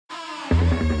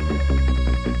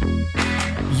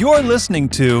You're listening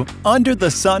to Under the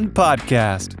Sun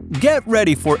Podcast. Get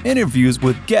ready for interviews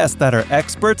with guests that are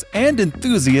experts and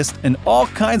enthusiasts in all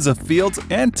kinds of fields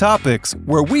and topics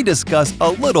where we discuss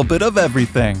a little bit of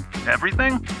everything.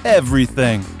 Everything?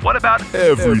 Everything. What about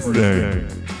everything?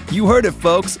 You heard it,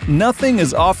 folks. Nothing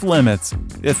is off limits.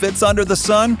 If it's under the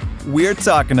sun, we're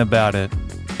talking about it.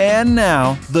 And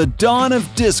now, the dawn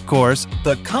of discourse,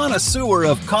 the connoisseur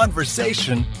of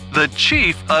conversation, the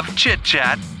chief of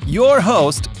chit-chat, your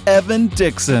host, Evan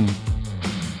Dixon.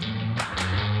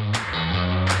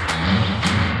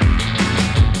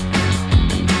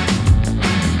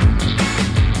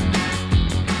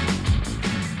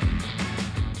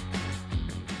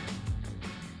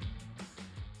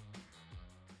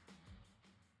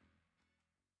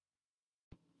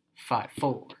 Five,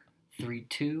 4, 3,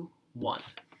 2, 1.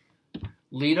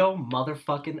 Lido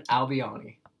motherfucking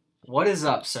Albiani. What is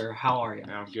up, sir? How are you?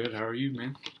 I'm good. How are you,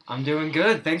 man? I'm doing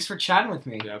good. Thanks for chatting with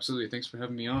me. Yeah, absolutely. Thanks for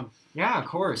having me on. Yeah, of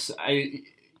course. I'm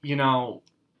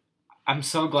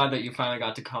so glad that you finally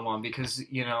got to come on because,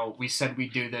 we said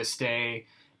we'd do this day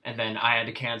and then I had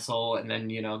to cancel and then,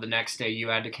 the next day you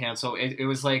had to cancel. It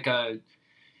was like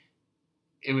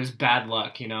it was bad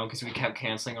luck, because we kept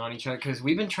canceling on each other because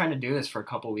we've been trying to do this for a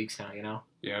couple weeks now,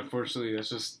 Yeah, unfortunately, that's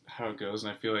just how it goes,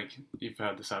 and I feel like you've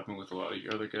had this happen with a lot of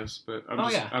your other guests, but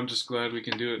I'm just glad we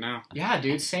can do it now. Yeah,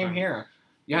 dude, same here.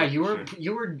 Yeah, you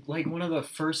were like one of the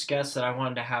first guests that I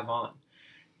wanted to have on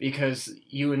because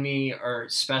you and me are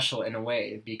special in a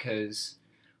way because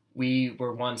we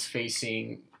were once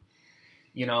facing,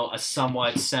 a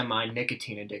somewhat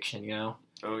semi-nicotine addiction,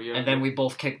 Oh, yeah. And then we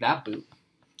both kicked that boot.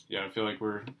 Yeah, I feel like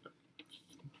we're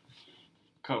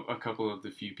a couple of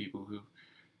the few people who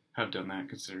have done that,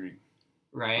 considering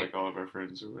like all of our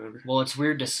friends or whatever. Well, it's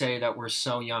weird to say that we're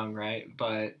so young, right?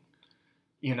 But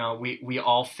we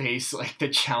all face like the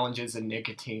challenges of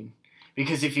nicotine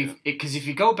because if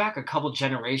you go back a couple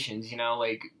generations,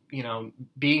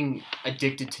 being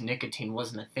addicted to nicotine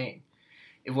wasn't a thing.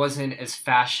 It wasn't as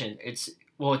fashion. It's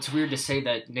weird to say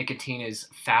that nicotine is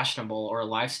fashionable or a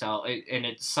lifestyle, and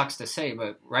it sucks to say,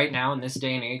 but right now in this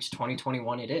day and age,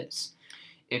 2021, it is.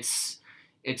 It's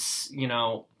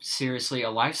seriously a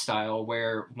lifestyle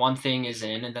where one thing is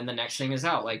in and then the next thing is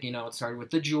out. Like, it started with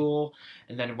the Juul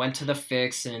and then it went to the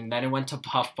Fix and then it went to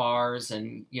Puff Bars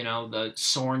and, the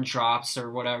Sorn drops or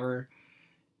whatever.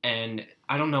 And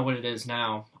I don't know what it is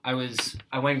now. I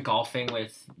went golfing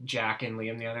with Jack and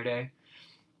Liam the other day.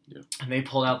 Yeah. And they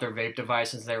pulled out their vape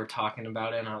devices. They were talking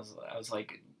about it, and I was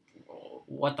like,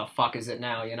 "What the fuck is it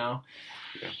now?" Yeah.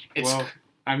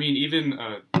 Even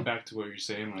back to what you're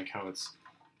saying, like how it's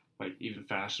like even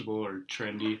fashionable or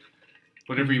trendy,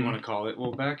 whatever you want to call it.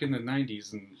 Well, back in the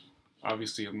 '90s, and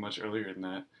obviously much earlier than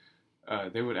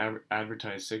that, they would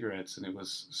advertise cigarettes, and it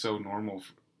was so normal.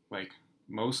 Like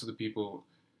most of the people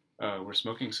were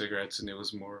smoking cigarettes, and it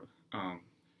was more, it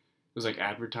was like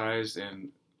advertised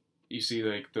and. You see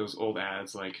like those old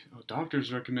ads like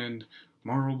doctors recommend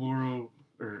Marlboro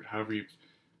or however you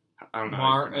I don't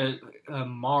know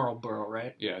Marlboro,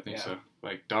 right? Yeah, I think so.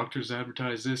 Like doctors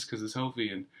advertise this because it's healthy,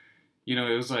 and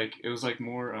it was like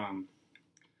more I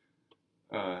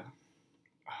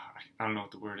don't know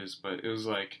what the word is, but it was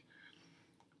like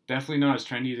definitely not as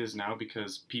trendy as it is now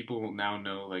because people now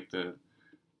know like the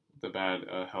bad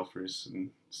health risks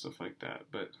and stuff like that.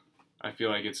 But I feel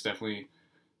like it's definitely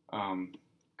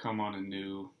come on a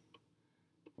new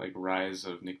like rise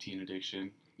of nicotine addiction.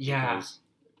 Yeah. Because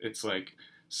it's like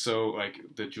so like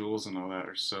the Juuls and all that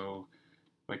are so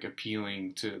like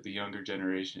appealing to the younger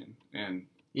generation. And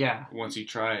yeah, once you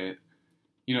try it,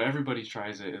 everybody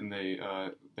tries it and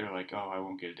they're like, oh, I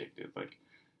won't get addicted. Like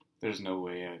there's no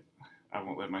way I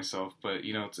won't let myself. But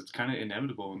it's kind of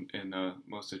inevitable in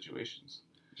most situations.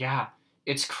 Yeah.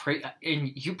 It's crazy,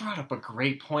 and you brought up a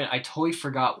great point. I totally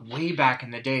forgot way back in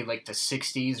the day, like the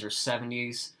 60s or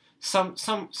 70s,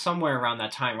 somewhere around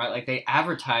that time, right? Like they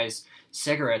advertised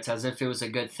cigarettes as if it was a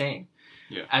good thing.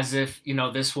 Yeah. As if,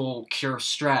 this will cure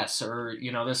stress or,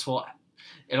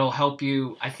 it'll help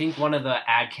you. I think one of the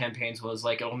ad campaigns was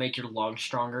like, it'll make your lungs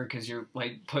stronger because you're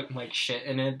like putting like shit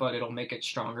in it, but it'll make it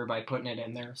stronger by putting it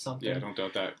in there or something. Yeah, don't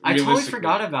doubt that. I totally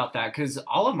forgot about that because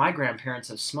all of my grandparents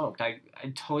have smoked. I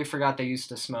totally forgot they used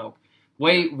to smoke.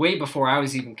 Way before I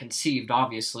was even conceived,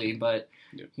 obviously, but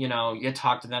you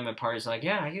talk to them at parties like,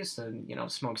 yeah, I used to,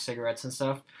 smoke cigarettes and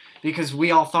stuff because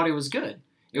we all thought it was good.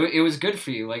 It was good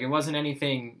for you. Like it wasn't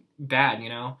anything bad,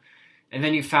 And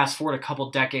then you fast forward a couple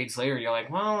decades later, you're like,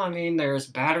 well, there's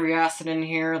battery acid in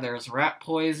here, there's rat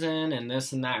poison, and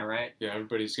this and that, right? Yeah,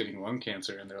 everybody's getting lung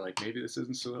cancer, and they're like, maybe this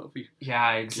isn't so healthy.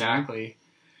 Yeah, exactly.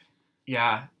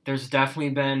 Yeah, there's definitely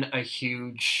been a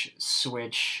huge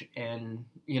switch in,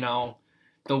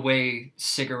 the way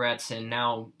cigarettes and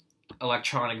now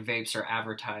electronic vapes are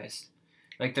advertised.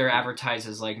 Like they're advertised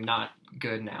as like not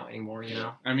good now anymore, you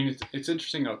know? I mean, it's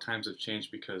interesting how times have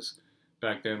changed because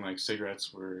back then, like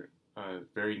cigarettes were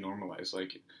very normalized.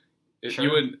 Like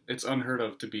Sure. it's unheard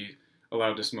of to be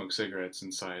allowed to smoke cigarettes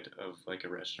inside of like a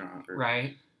restaurant or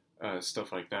Right.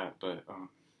 stuff like that. But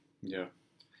yeah,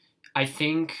 I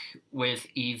think with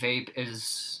e-vape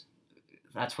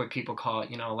that's what people call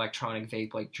it, electronic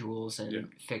vape like Juuls and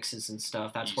Fixes and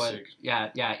stuff. That's what, E-cig.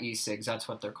 yeah, e-cigs, that's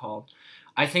what they're called.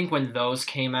 I think when those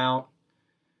came out,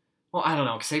 well, I don't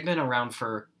know, because they've been around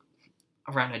for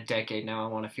around a decade now, I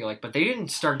want to feel like, but they didn't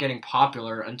start getting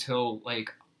popular until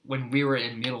like when we were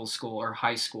in middle school or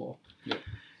high school. Yeah.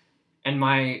 And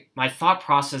my thought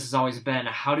process has always been,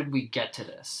 how did we get to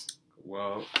this?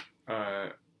 Well,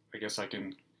 I guess I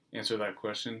can answer that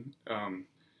question.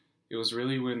 It was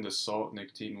really when the salt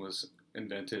nicotine was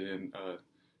invented and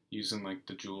using like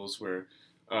the Juuls, where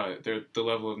the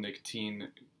level of nicotine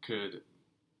could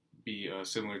be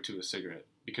similar to a cigarette.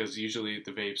 Because usually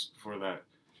the vapes before that,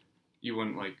 you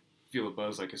wouldn't like feel a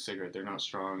buzz like a cigarette. They're not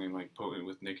strong and like potent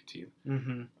with nicotine.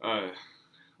 Mm-hmm.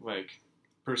 Like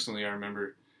personally, I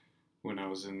remember when I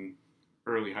was in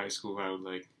early high school, I would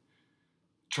like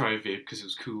try a vape because it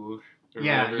was cool or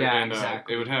whatever. Yeah, And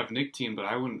exactly. it would have nicotine, but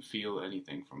I wouldn't feel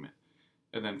anything from it.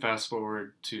 And then fast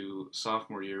forward to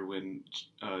sophomore year when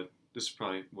this is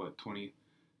probably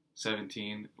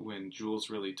 2017 when Juuls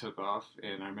really took off,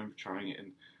 and I remember trying it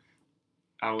and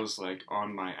I was like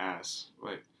on my ass.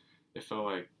 Like it felt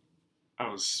like I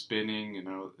was spinning, and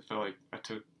it felt like I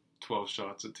took 12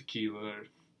 shots of tequila.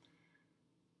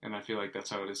 And I feel like that's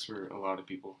how it is for a lot of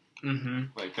people.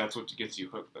 Mm-hmm. Like that's what gets you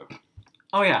hooked, though.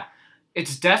 Oh yeah,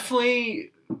 it's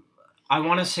definitely. I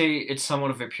want to say it's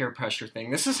somewhat of a peer pressure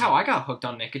thing. This is how I got hooked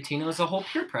on nicotine. It was a whole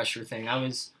peer pressure thing. I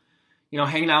was,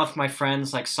 hanging out with my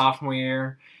friends like sophomore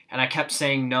year, and I kept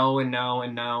saying no and no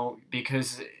and no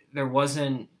because there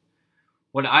wasn't.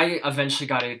 What I eventually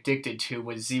got addicted to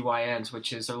was ZYNs,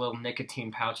 which is the little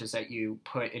nicotine pouches that you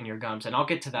put in your gums, and I'll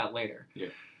get to that later. Yeah.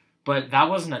 But that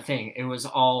wasn't a thing. It was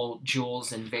all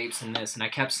Juuls and vapes and this, and I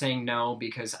kept saying no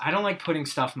because I don't like putting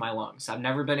stuff in my lungs. I've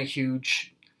never been a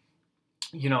huge,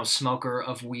 smoker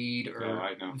of weed or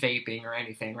vaping or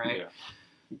anything, right?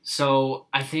 Yeah. So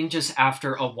I think just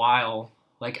after a while,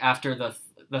 like after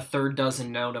the third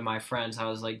dozen no to my friends, I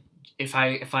was like, if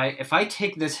I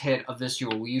take this hit of this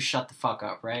Juul, will you shut the fuck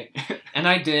up, right? And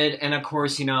I did, and of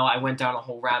course, I went down a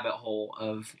whole rabbit hole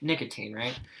of nicotine,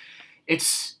 right?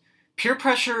 Peer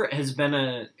pressure has been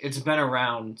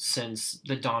around since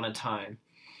the dawn of time.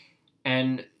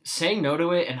 And saying no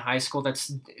to it in high school,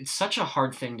 it's such a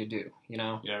hard thing to do,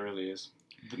 Yeah, it really is.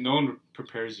 No one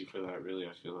prepares you for that, really,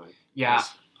 I feel like. Yeah. As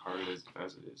hard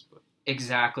as it is. But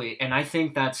exactly. And I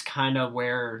think that's kind of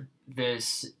where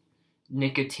this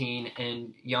nicotine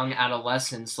in young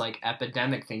adolescents, like,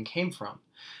 epidemic thing came from.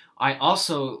 I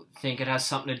also think it has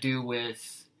something to do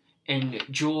with, and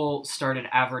Juul started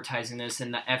advertising this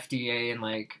in the FDA and,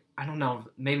 like, I don't know,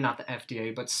 maybe not the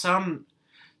FDA, but some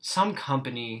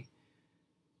company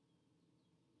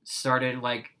started,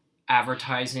 like,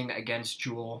 advertising against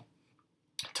Juul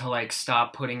to, like,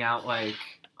 stop putting out, like,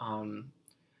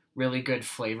 really good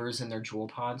flavors in their Juul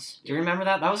pods. Do you remember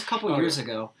that? That was a couple years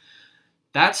ago.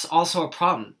 That's also a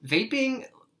problem. Vaping,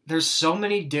 there's so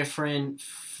many different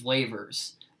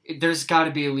flavors. There's got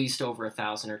to be at least over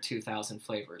 1,000 or 2,000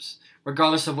 flavors,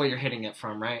 regardless of what you're hitting it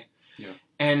from, right? Yeah.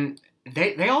 And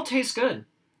they all taste good.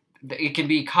 It can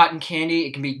be cotton candy,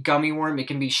 it can be gummy worm, it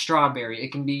can be strawberry,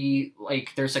 it can be,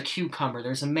 like, there's a cucumber,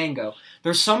 there's a mango.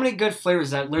 There's so many good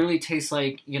flavors that literally taste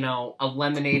like, a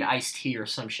lemonade iced tea or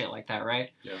some shit like that,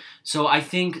 right? Yeah. So I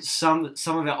think some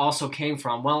of it also came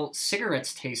from, well,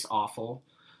 cigarettes taste awful,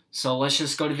 so let's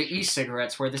just go to the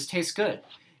e-cigarettes where this tastes good.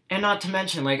 And not to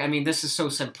mention, like, I mean, this is so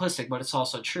simplistic, but it's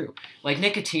also true. Like,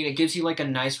 nicotine, it gives you, like, a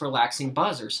nice relaxing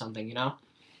buzz or something,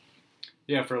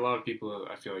 Yeah, for a lot of people,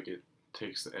 I feel like it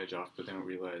takes the edge off, but they don't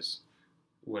realize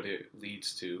what it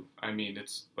leads to. I mean,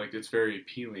 it's very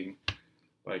appealing,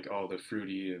 like all the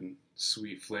fruity and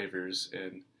sweet flavors,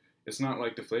 and it's not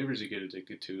like the flavors you get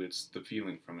addicted to, it's the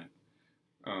feeling from it.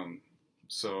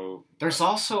 So there's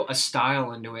also a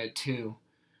style into it too,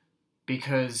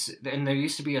 because, and there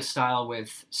used to be a style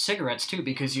with cigarettes too,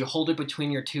 because you hold it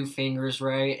between your two fingers,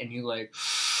 right, and you like,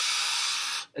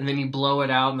 and then you blow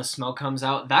it out and the smoke comes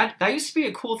out. That used to be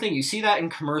a cool thing. You see that in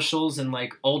commercials and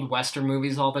like old Western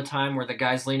movies all the time where the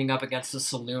guy's leaning up against the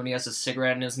saloon, he has a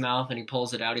cigarette in his mouth and he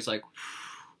pulls it out. He's like,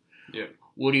 yeah,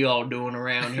 what are y'all doing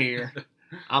around here?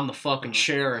 I'm the fucking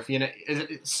sheriff, you know,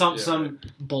 some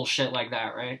bullshit like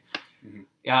that, right? Mm-hmm.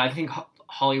 Yeah, I think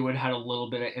Hollywood had a little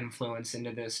bit of influence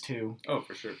into this too. Oh,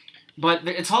 for sure. But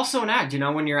it's also an act, you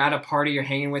know, when you're at a party, you're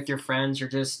hanging with your friends, you're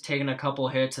just taking a couple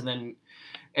hits, and then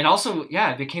it also,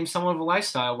 it became somewhat of a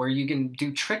lifestyle where you can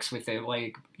do tricks with it.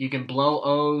 Like, you can blow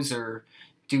O's or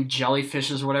do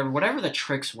jellyfishes or whatever the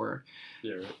tricks were.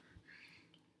 Yeah, right.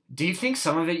 Do you think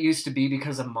some of it used to be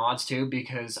because of mods too?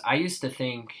 Because I used to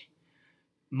think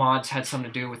mods had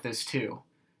something to do with this too.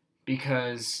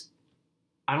 Because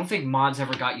I don't think mods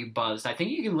ever got you buzzed. I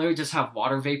think you can literally just have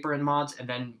water vapor in mods and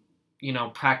then, you know,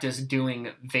 practice doing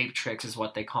vape tricks is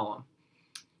what they call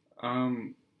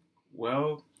them.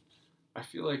 Well, I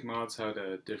feel like mods had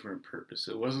a different purpose.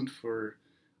 It wasn't for,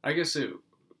 I guess it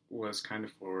was kind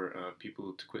of for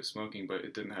people to quit smoking, but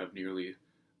it didn't have nearly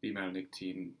the amount of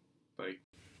nicotine, like.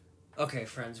 Okay,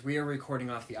 friends, we are recording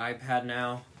off the iPad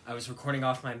now. I was recording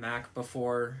off my Mac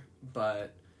before,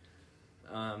 but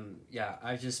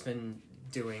I've just been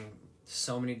doing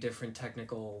so many different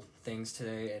technical things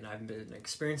today, and I've been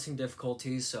experiencing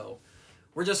difficulties, so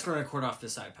we're just going to record off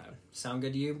this iPad. Sound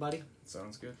good to you, buddy?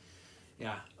 Sounds good.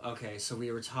 Yeah, okay, so we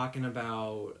were talking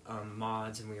about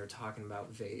mods, and we were talking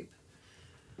about vape.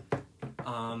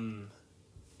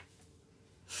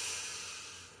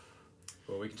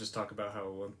 Well, we can just talk about how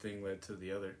one thing led to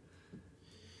the other.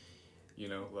 You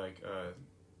know, like,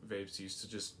 vapes used to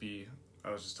just be,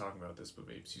 I was just talking about this, but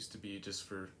vapes used to be just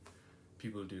for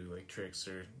people to do, like, tricks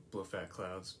or blow fat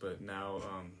clouds, but now,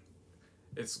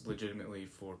 it's legitimately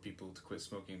for people to quit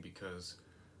smoking because,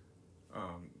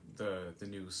 the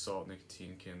new salt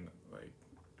nicotine can, like,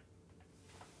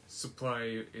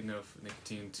 supply enough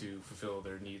nicotine to fulfill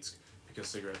their needs because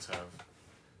cigarettes have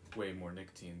way more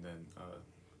nicotine than,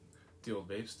 the old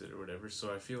vapes did or whatever.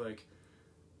 So I feel like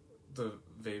the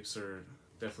vapes are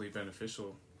definitely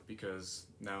beneficial because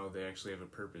now they actually have a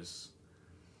purpose.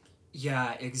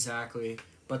 Yeah, exactly.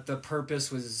 But the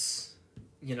purpose was,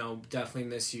 you know, definitely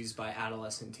misused by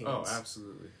adolescent teens. Oh,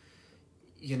 absolutely.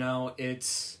 You know,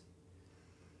 that's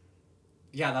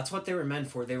what they were meant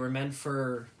for. They were meant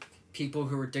for people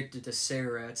who were addicted to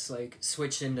cigarettes, like,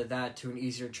 switch into that to an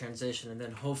easier transition and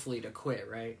then hopefully to quit,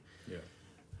 right? Yeah.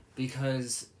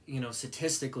 Because, you know,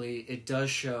 statistically, it does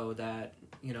show that,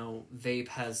 you know, vape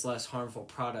has less harmful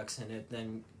products in it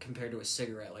than compared to a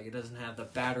cigarette. Like, it doesn't have the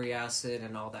battery acid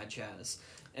and all that jazz.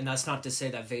 And that's not to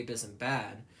say that vape isn't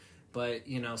bad, but,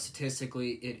 you know,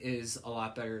 statistically, it is a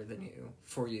lot better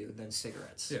for you than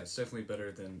cigarettes. Yeah, it's definitely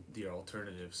better than the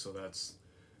alternative, so that's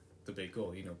the big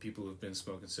goal. You know, people who've been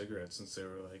smoking cigarettes since they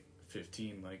were, like,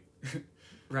 15, like,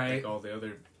 right? like all the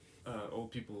other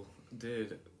old people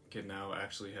did, can now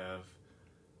actually have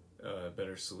a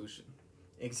better solution.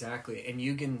 Exactly, and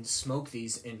you can smoke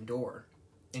these indoors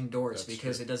That's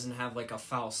because true. it doesn't have like a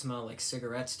foul smell like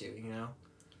cigarettes do, you know?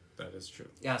 That is true.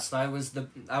 Yeah, so that was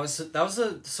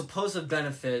a supposed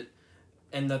benefit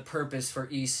and the purpose for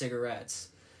e-cigarettes.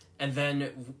 And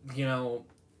then, you know,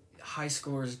 high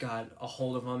schoolers got a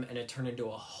hold of them and it turned into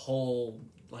a whole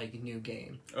like new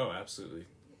game. Oh, absolutely.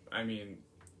 I mean,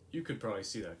 you could probably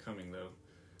see that coming though.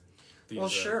 Well,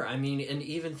 sure. I mean, and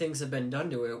even things have been done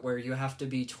to it where you have to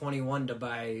be 21 to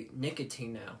buy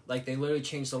nicotine now. Like, they literally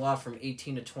changed the law from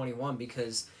 18 to 21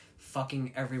 because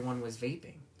fucking everyone was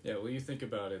vaping. Yeah, well, you think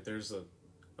about it, there's a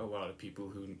lot of people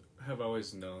who have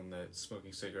always known that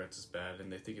smoking cigarettes is bad and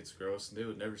they think it's gross and they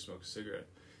would never smoke a cigarette.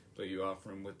 But you offer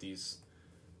them with these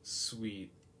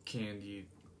sweet candy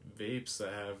vapes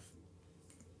that have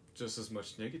just as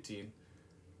much nicotine.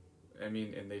 I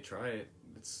mean, and they try it.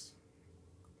 It's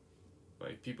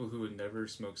like people who would never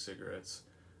smoke cigarettes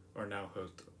are now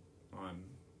hooked on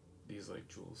these like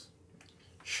jewels.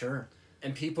 Sure.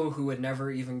 And people who had never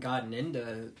even gotten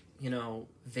into, you know,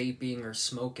 vaping or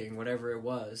smoking, whatever it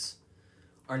was,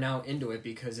 are now into it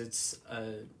because it's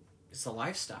a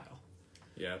lifestyle.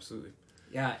 Yeah, absolutely.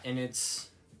 Yeah, and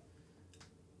if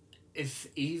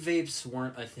e-vapes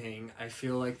weren't a thing, I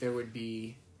feel like there would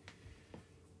be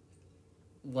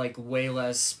like way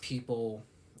less people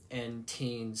and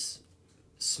teens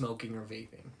smoking or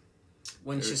vaping.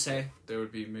 Wouldn't you say? There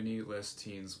would be many less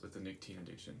teens with a nicotine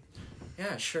addiction.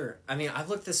 Yeah, sure. I mean, I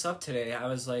looked this up today. I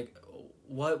was like,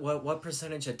 what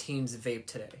percentage of teens vape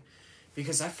today?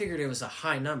 Because I figured it was a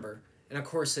high number, and of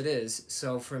course it is.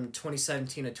 So from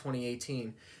 2017 to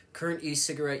 2018, current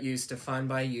e-cigarette use defined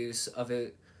by use of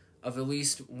at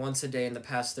least once a day in the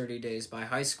past 30 days by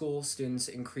high school students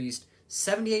increased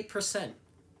 78%.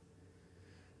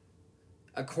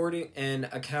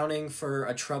 Accounting for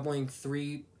a troubling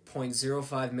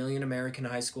 3.05 million American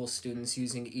high school students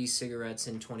using e-cigarettes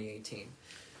in 2018.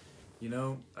 You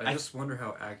know, I just wonder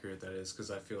how accurate that is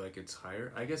because I feel like it's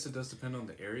higher. I guess it does depend on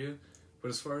the area, but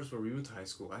as far as where we went to high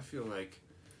school, I feel like,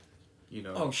 you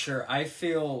know. Oh, sure. I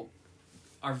feel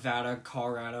Arvada,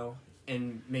 Colorado,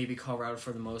 and maybe Colorado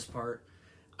for the most part,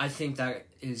 I think that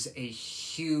is a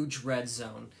huge red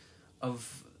zone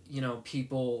of, you know,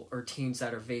 people or teens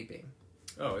that are vaping.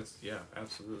 Oh, yeah,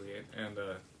 absolutely. And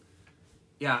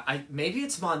yeah, maybe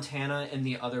it's Montana and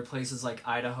the other places like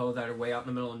Idaho that are way out in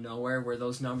the middle of nowhere where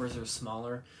those numbers are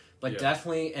smaller. But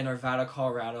definitely in Arvada,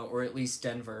 Colorado, or at least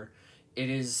Denver,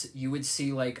 you would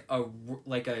see like a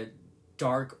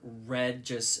dark red,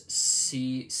 just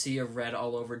sea of red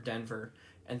all over Denver.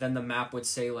 And then the map would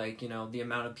say like, you know, the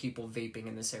amount of people vaping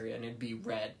in this area, and it'd be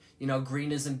red. You know,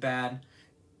 green isn't bad.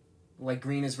 Like,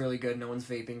 green is really good, no one's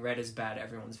vaping. Red is bad,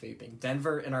 everyone's vaping.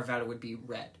 Denver and Arvada would be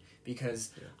red because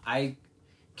I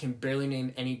can barely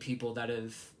name any people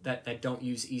that don't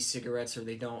use e-cigarettes or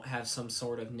they don't have some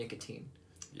sort of nicotine.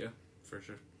 Yeah, for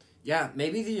sure. Yeah,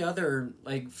 maybe the other,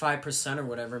 like, 5% or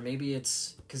whatever, maybe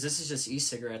it's... Because this is just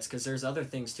e-cigarettes, because there's other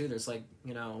things, too. There's, like,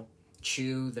 you know,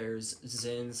 chew, there's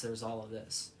Zins, there's all of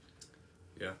this.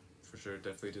 Yeah, for sure. It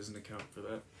definitely doesn't account for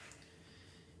that.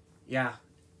 Yeah,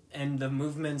 and the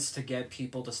movements to get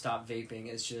people to stop vaping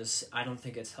is just... I don't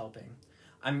think it's helping.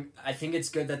 I think it's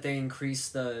good that they increase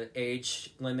the age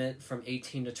limit from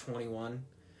 18 to 21.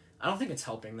 I don't think it's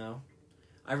helping, though.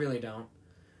 I really don't.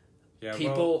 Yeah,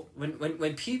 people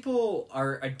when people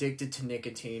are addicted to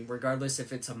nicotine, regardless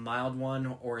if it's a mild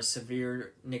one or a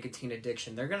severe nicotine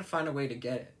addiction, they're gonna find a way to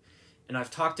get it. And I've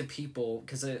talked to people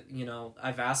because you know,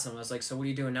 I've asked them. I was like, "So what are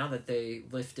you doing now that they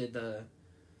lifted the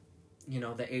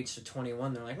age to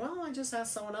 21?" They're like, "Well, I just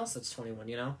asked someone else that's 21."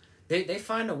 You know, they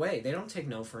find a way. They don't take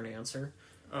no for an answer.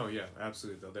 Oh yeah,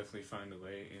 absolutely. They'll definitely find a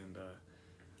way, and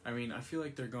I mean, I feel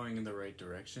like they're going in the right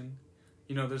direction.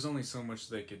 You know, there's only so much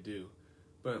they could do.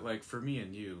 But, like, for me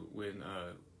and you, when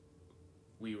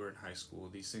we were in high school,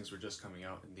 these things were just coming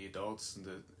out, and the adults and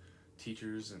the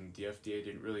teachers and the FDA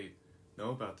didn't really know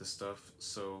about this stuff,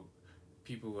 so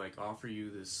people, like, offer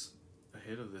you a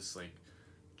hit of this, like,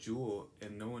 jewel,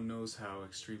 and no one knows how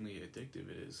extremely addictive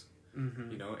it is.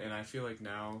 Mm-hmm. You know, and I feel like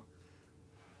now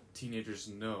teenagers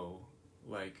know,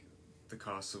 like, the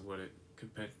cost of what it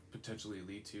could potentially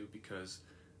lead to, because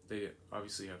they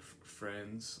obviously have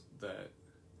friends that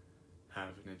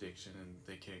have an addiction and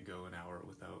they can't go an hour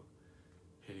without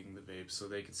hitting the vape, so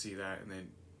they could see that, and then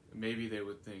maybe they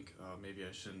would think, oh, maybe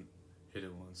I shouldn't hit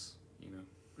it once, you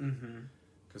know,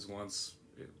 because once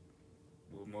it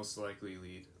will most likely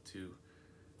lead to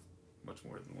much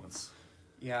more than once.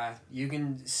 Yeah, you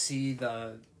can see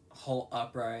the whole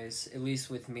uprise, at least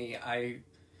with me.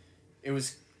 It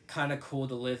was kind of cool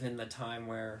to live in the time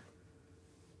where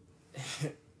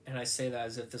and I say that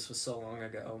as if this was so long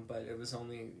ago, but it was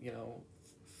only,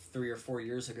 3 or 4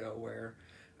 years ago, where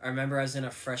I remember I was in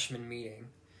a freshman meeting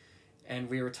and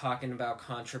we were talking about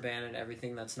contraband and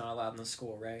everything that's not allowed in the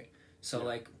school, right? So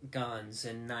like guns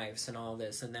and knives and all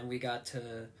this, and then we got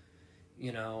to,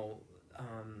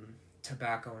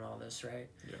 tobacco and all this, right?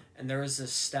 Yeah. And there was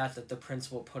this stat that the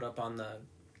principal put up on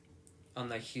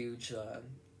the huge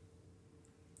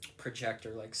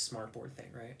projector, like smartboard thing,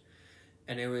 right?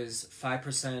 And it was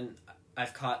 5%.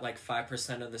 I've caught like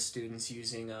 5% of the students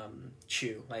using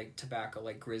chew, like tobacco,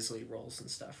 like Grizzly rolls and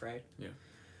stuff, right? Yeah.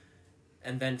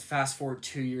 And then fast forward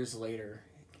 2 years later,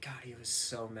 God, he was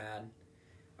so mad.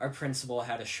 Our principal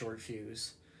had a short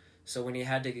fuse. So when he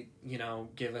had to,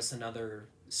 give us another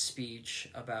speech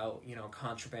about,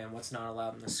 contraband, what's not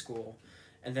allowed in the school,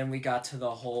 and then we got to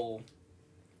the whole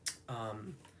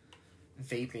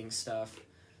vaping stuff,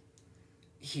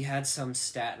 he had some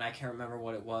stat, and I can't remember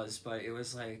what it was, but it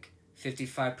was like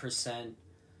 55%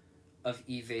 of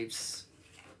e-vapes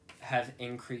have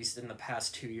increased in the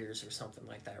past 2 years or something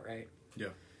like that, right? Yeah.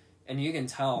 And you can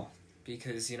tell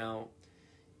because, you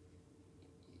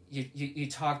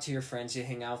talk to your friends, you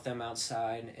hang out with them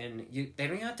outside, and they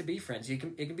don't have to be friends. It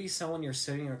can be someone you're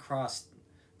sitting across,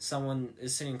 someone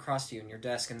is sitting across to you in your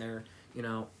desk, and they're,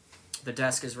 the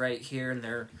desk is right here, and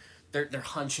they're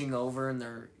hunching over, and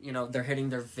they're hitting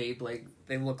their vape, like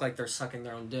they look like they're sucking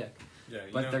their own dick. Yeah,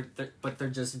 but they're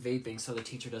just vaping, so the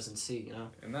teacher doesn't see,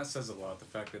 And that says a lot. The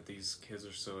fact that these kids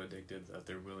are so addicted that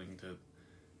they're willing to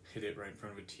hit it right in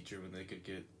front of a teacher when they could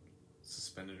get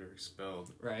suspended or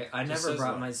expelled. Right. I never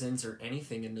brought my Zins or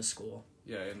anything into school.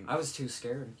 Yeah, and I was too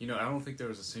scared. I don't think there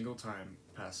was a single time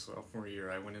past sophomore year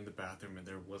I went in the bathroom and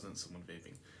there wasn't someone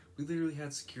vaping. We literally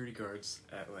had security guards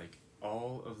at like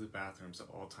all of the bathrooms at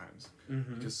all times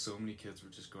because so many kids were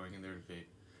just going in there to vape.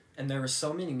 And there were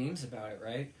so many memes about it,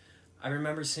 right? I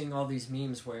remember seeing all these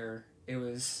memes where it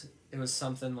was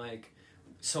something like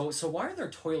So why are there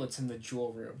toilets in the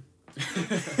Juul room?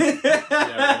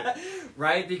 Yeah, right.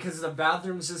 Right? Because the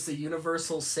bathroom's just a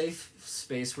universal safe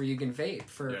space where you can vape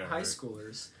for Yeah, high right.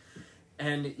 schoolers.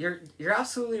 And you're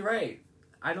absolutely right.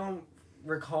 I don't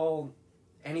recall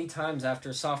any times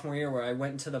after sophomore year where I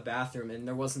went into the bathroom and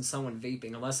there wasn't someone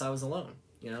vaping unless I was alone,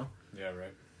 you know? Yeah,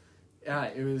 right. Yeah,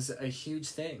 it was a huge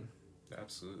thing.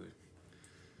 Absolutely.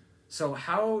 So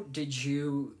how did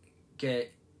you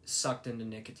get sucked into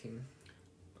nicotine?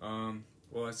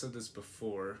 Well, I said this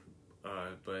before,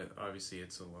 but obviously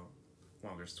it's a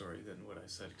longer story than what I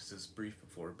said because it's brief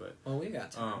before. But Well, we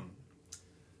got time.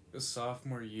 it was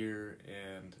sophomore year,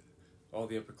 and all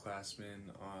the upperclassmen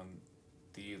on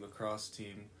the lacrosse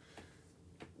team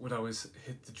would always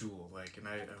hit the Juul, like, and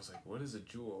I was like, what is a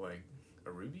Juul? Like,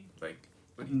 a ruby? Like,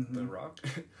 what do you, the rock?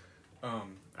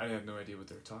 I had no idea what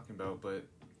they were talking about, but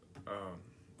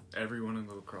everyone on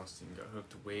the lacrosse team got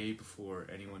hooked way before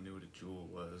anyone knew what a Juul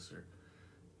was or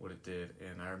what it did,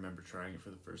 and I remember trying it for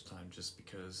the first time just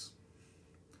because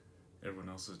everyone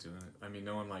else was doing it. I mean,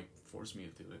 no one, like, forced me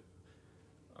to do it.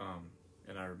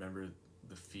 And I remember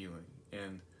the feeling,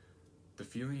 and the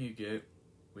feeling you get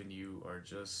when you are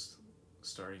just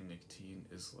starting nicotine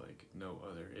is like no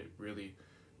other. It really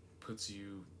puts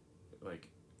you like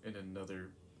in another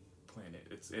planet.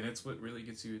 It's what really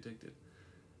gets you addicted.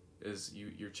 Is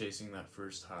you're chasing that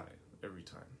first high every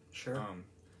time. Sure.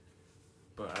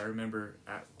 But I remember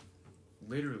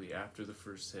literally after the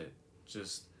first hit,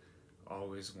 just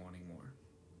always wanting more,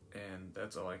 and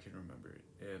that's all I can remember.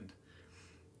 And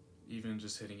even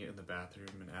just hitting it in the bathroom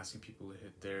and asking people to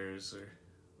hit theirs, or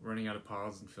running out of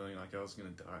pods and feeling like I was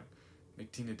gonna die.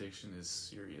 Nicotine addiction is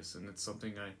serious, and it's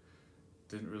something I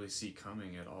didn't really see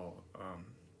coming at all.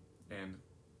 And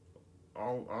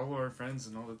all our friends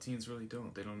and all the teens really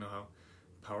don't. They don't know how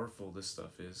powerful this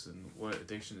stuff is and what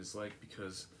addiction is like,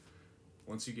 because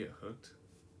once you get hooked,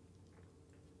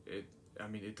 it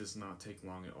does not take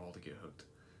long at all to get hooked.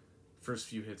 First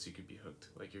few hits you could be hooked.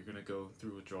 Like, you're gonna go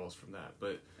through withdrawals from that.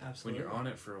 But Absolutely. when you're on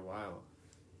it for a while,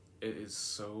 it is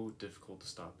so difficult to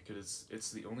stop, because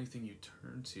it's the only thing you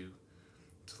turn to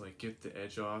like get the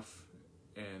edge off,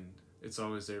 and it's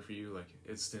always there for you, like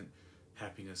instant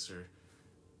happiness or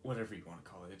whatever you want to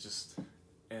call it. It just,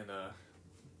 and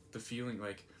the feeling,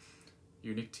 like,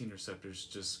 your nicotine receptors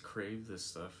just crave this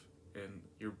stuff, and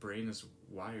your brain is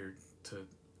wired to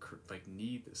like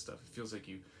need this stuff. It feels like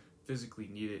you physically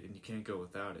need it and you can't go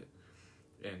without it.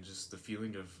 And just the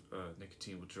feeling of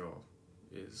nicotine withdrawal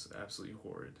is absolutely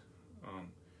horrid.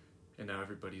 And now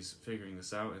everybody's figuring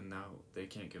this out, and now they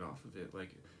can't get off of it. Like,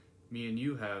 me and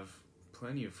you have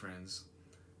plenty of friends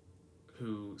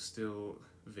who still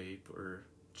vape or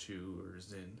chew or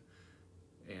zin,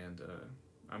 and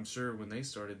I'm sure when they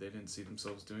started, they didn't see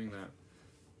themselves doing that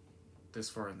this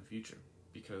far in the future,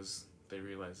 because they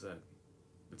realize that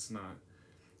it's not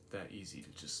that easy to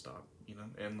just stop, you know?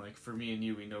 And, like, for me and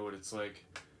you, we know what it's like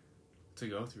to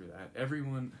go through that.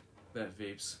 Everyone that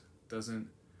vapes doesn't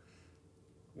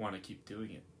want to keep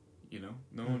doing it, you know?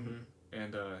 No one,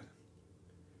 and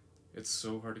it's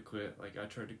so hard to quit. Like, I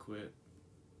tried to quit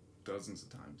dozens of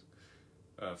times,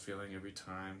 failing every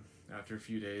time after a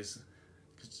few days.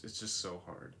 It's just so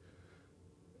hard.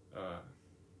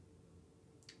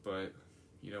 But,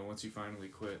 you know, once you finally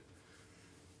quit,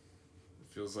 it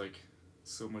feels like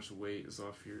so much weight is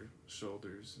off your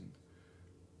shoulders, and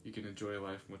you can enjoy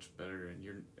life much better, and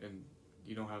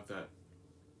you don't have that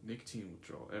nicotine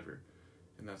withdrawal ever.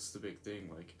 And that's the big thing.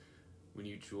 Like, when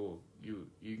you Juul,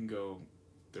 you can go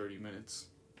 30 minutes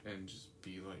and just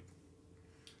be like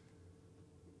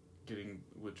getting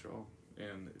withdrawal,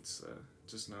 and it's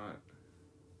just not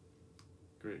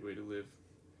a great way to live,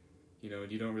 you know.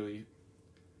 And you don't really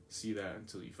see that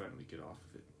until you finally get off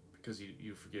of it, because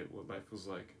you forget what life was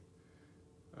like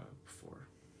before,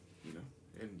 you know.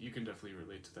 And you can definitely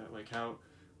relate to that. Like,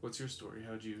 what's your story?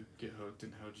 How'd you get hooked,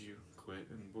 and how'd you quit,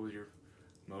 and what were your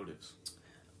motives?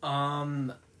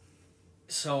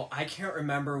 So I can't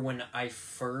remember when I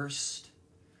first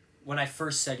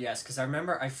said yes, because I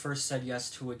remember I first said yes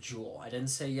to a Juul. I didn't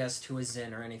say yes to a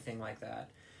Zyn or anything like that.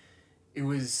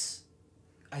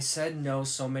 I said no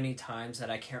so many times that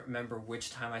I can't remember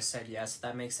which time I said yes, if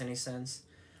that makes any sense.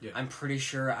 Yeah. I'm pretty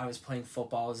sure I was playing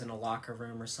football, I was in a locker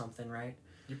room or something, right?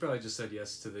 You probably just said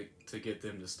yes to get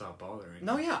them to stop bothering.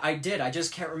 No, yeah, I did. I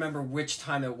just can't remember which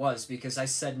time it was, because I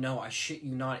said no, I shit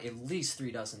you not, at least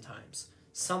 3 dozen times.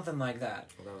 Something like that.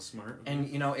 Well, that was smart. And,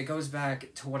 you know, it goes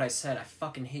back to what I said. I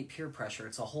fucking hate peer pressure.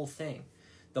 It's a whole thing.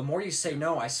 The more you say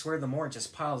no, I swear the more it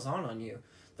just piles on you.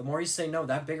 The more you say no,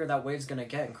 that bigger that wave's going to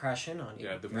get and crash in on you.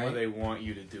 Yeah, the more they want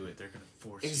you to do it, they're going to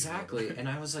force you. Exactly. And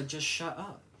I was like, just shut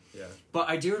up. Yeah. But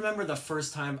I do remember the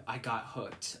first time I got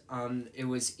hooked. It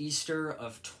was Easter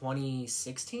of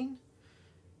 2016.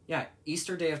 Yeah,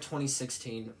 Easter day of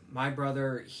 2016. My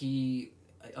brother, he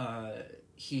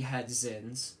had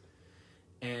Zins,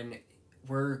 and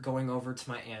we're going over to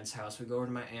my aunt's house. We go over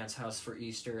to my aunt's house for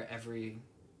Easter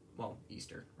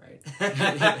Easter, right?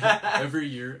 Every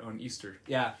year on Easter.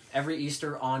 Yeah, every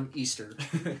Easter on Easter.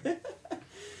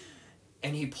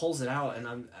 And he pulls it out,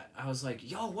 and I was like,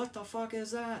 yo, what the fuck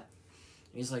is that?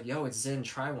 And he's like, yo, it's Zin,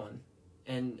 try one.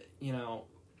 And, you know,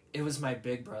 it was my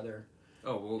big brother.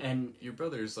 Oh, well, and your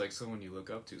brother is like someone you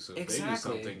look up to, so if exactly. they do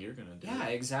something, you're going to do Yeah,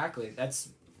 it. exactly. That's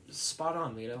spot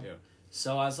on, Lido. Yeah.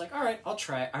 So I was like, all right, I'll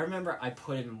try it. I remember I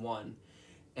put in one,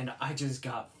 and I just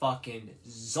got fucking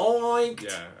zoinked.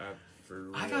 Yeah, for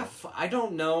real. I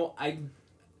don't know,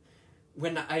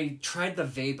 when I tried the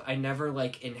vape, I never,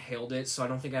 like, inhaled it, so I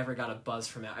don't think I ever got a buzz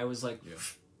from it. I was like, yeah.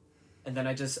 And then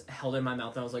I just held it in my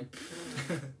mouth, and I was like,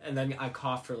 and then I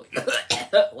coughed for,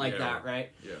 like that, right?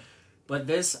 Yeah. But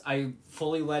this, I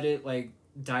fully let it, like,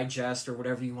 digest, or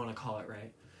whatever you want to call it,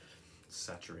 right?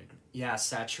 Saturate. Yeah,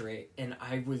 saturate. And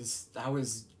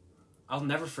I'll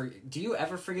never forget. Do you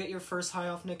ever forget your first high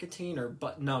off nicotine?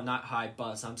 No, not high,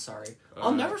 buzz, I'm sorry.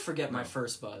 I'll never forget my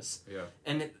first buzz. Yeah.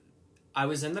 And I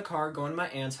was in the car going to my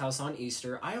aunt's house on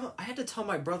Easter. I had to tell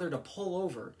my brother to pull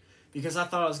over because I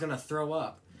thought I was going to throw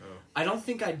up. Oh. I don't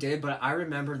think I did, but I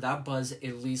remember that buzz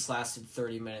at least lasted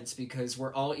 30 minutes because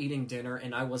we're all eating dinner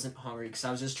and I wasn't hungry because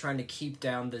I was just trying to keep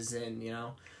down the Zin, you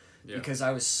know? Yeah. Because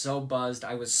I was so buzzed.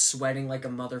 I was sweating like a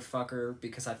motherfucker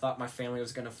because I thought my family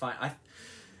was going to find...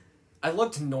 I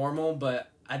looked normal,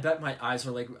 but I bet my eyes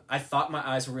were like... I thought my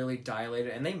eyes were really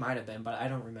dilated, and they might have been, but I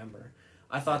don't remember.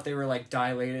 I thought they were, like,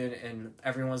 dilated, and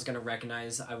everyone was going to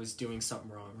recognize I was doing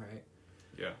something wrong, right?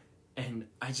 Yeah. And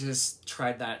I just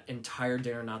tried that entire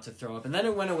dinner not to throw up. And then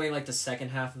it went away, like, the second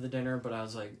half of the dinner, but I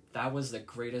was like, that was the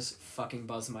greatest fucking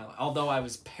buzz of my life. Although I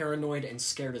was paranoid and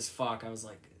scared as fuck, I was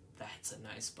like, that's a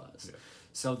nice buzz. Yeah.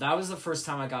 So that was the first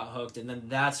time I got hooked, and then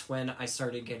that's when I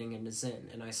started getting into Zin,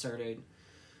 and I started,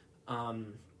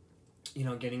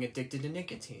 getting addicted to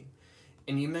nicotine.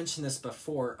 And you mentioned this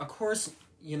before. Of course...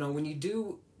 You know, when you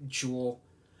do Juul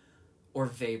or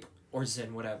vape or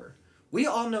Zin, whatever, we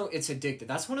all know it's addictive.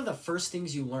 That's one of the first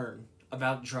things you learn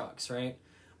about drugs, right?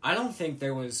 I don't think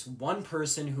there was one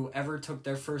person who ever took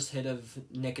their first hit of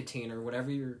nicotine or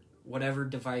whatever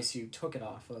device you took it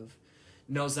off of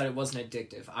knows that it wasn't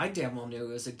addictive. I damn well knew it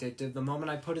was addictive the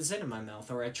moment I put a Zin in my mouth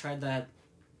or I tried that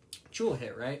Juul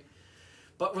hit, right?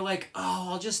 But we're like, oh,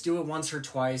 I'll just do it once or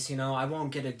twice, you know, I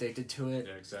won't get addicted to it.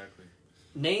 Yeah, exactly.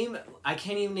 I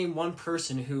can't even name one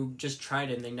person who just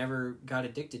tried it and they never got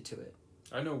addicted to it.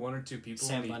 I know one or two people.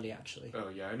 Sam Bundy, actually. Oh,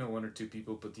 yeah, I know one or two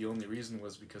people, but the only reason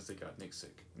was because they got Nick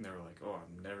sick. And they were like, oh,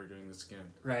 I'm never doing this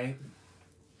again. Right.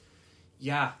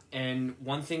 Yeah, and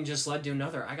one thing just led to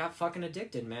another. I got fucking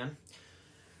addicted, man.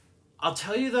 I'll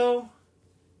tell you, though,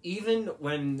 even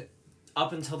when,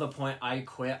 up until the point I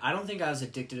quit, I don't think I was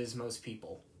addicted as most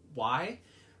people. Why?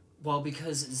 Well,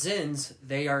 because Zins,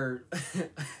 they are...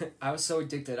 I was so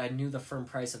addicted, I knew the firm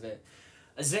price of it.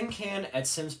 A Zin can at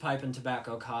Sims Pipe and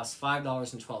Tobacco costs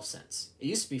 $5.12. It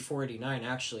used to be $4.89,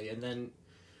 actually, and then...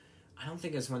 I don't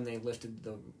think it was when they lifted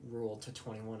the rule to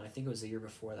 21. I think it was the year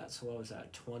before that. So what was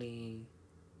that,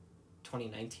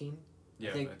 2019? Yeah,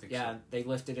 I think yeah, so. They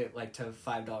lifted it, like, to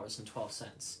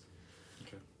 $5.12.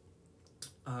 Okay.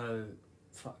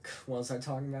 Fuck, what was I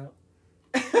talking about?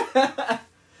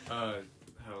 How,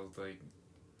 like,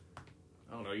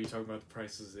 I don't know, you talking about the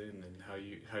prices in and how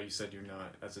you said you're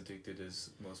not as addicted as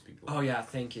most people. Oh, yeah,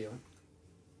 thank you.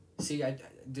 See, I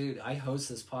host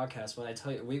this podcast, but I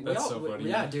tell you, we That's all, so funny.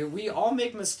 yeah, dude, we all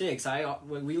make mistakes.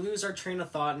 We lose our train of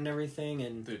thought and everything,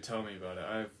 and... Dude, tell me about it.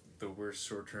 I have the worst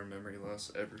short-term memory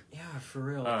loss ever. Yeah, for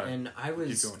real. And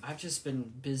I've just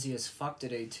been busy as fuck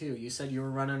today, too. You said you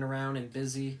were running around and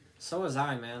busy. So was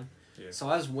I, man. Yeah. So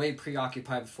I was way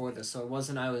preoccupied before this, so it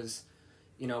wasn't I was...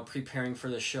 preparing for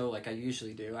the show like I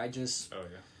usually do. I just... Oh,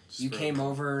 yeah. You came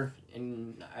over,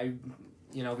 and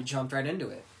we jumped right into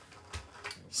it.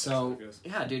 So,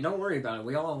 yeah, dude, don't worry about it.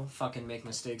 We all fucking make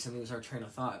mistakes and lose our train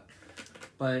of thought.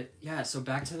 But, yeah, so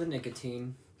back to the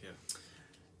nicotine. Yeah.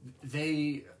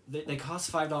 They cost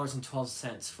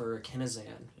 $5.12 for a can of Zan.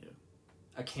 Yeah.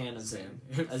 A can of Zan.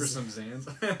 For some Zans?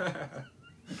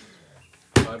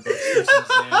 $5 for some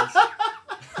Zans.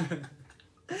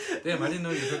 Damn, I didn't know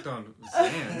you hooked on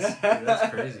Zans. Dude,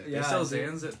 that's crazy. Yeah, they sell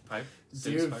Zans at Pipe?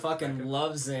 Dude, Pipe fucking Tobacco?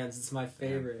 love Zans. It's my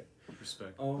favorite. Yeah.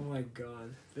 Respect. Oh my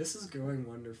god. This is going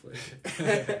wonderfully.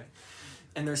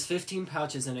 And there's 15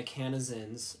 pouches in a can of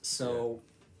Zins, so...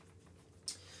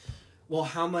 Well,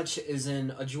 how much is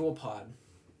in a jewel pod?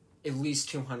 At least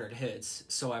 200 hits.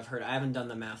 So I've heard. I haven't done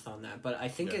the math on that, but I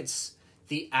think it's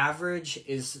the average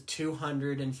is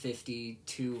 250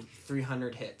 to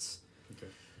 300 hits. Okay.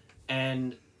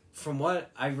 And from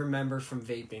what I remember from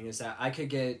vaping is that I could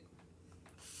get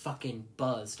fucking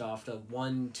buzzed off the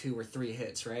 1, 2, or 3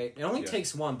 hits, right? It only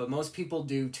takes one, but most people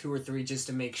do 2 or 3 just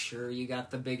to make sure you got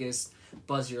the biggest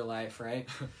buzz of your life, right?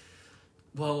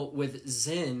 Well, with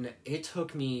Zyn, it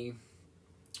took me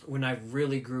when I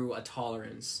really grew a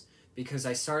tolerance, because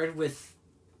I started with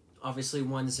obviously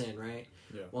 1 Zyn, right?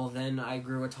 Yeah. Well, then I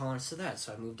grew a tolerance to that,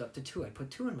 so I moved up to 2. I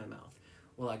put 2 in my mouth.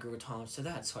 Well, I grew a tolerance to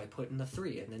that, so I put in the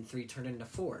 3, and then 3 turned into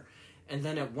 4. And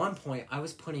then at one point, I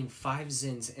was putting 5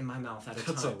 Zyns in my mouth at a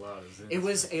time. That's a lot of Zyns. It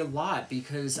was a lot,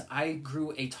 because I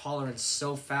grew a tolerance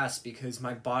so fast, because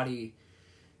my body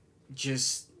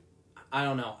just... I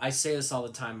don't know. I say this all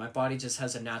the time. My body just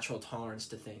has a natural tolerance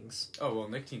to things. Oh, well,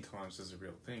 nicotine tolerance is a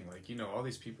real thing. Like, you know, all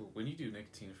these people, when you do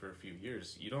nicotine for a few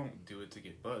years, you don't do it to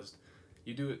get buzzed.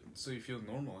 You do it so you feel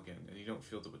normal again, and you don't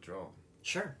feel the withdrawal.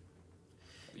 Sure.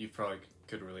 You probably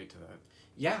could relate to that.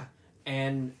 Yeah.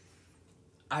 And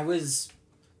I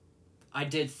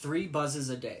did 3 buzzes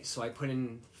a day. So I put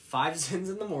in 5 Zyns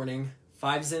in the morning,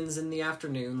 5 Zyns in the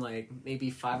afternoon, like maybe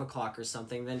 5 o'clock or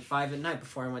something, then 5 at night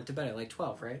before I went to bed at like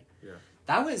 12, right? Yeah.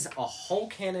 That was a whole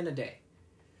can in a day.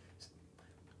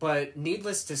 But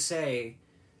needless to say,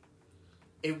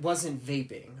 it wasn't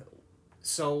vaping.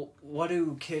 So what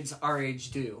do kids our age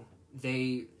do?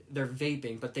 They're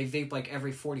vaping, but they vape like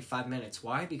every 45 minutes.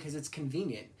 Why? Because it's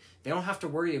convenient. They don't have to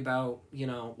worry about,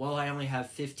 well, I only have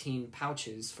 15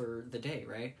 pouches for the day,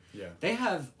 right? Yeah. They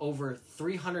have over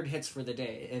 300 hits for the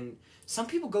day, and some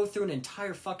people go through an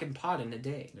entire fucking pod in a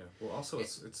day. Yeah. Well, also,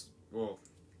 it's well,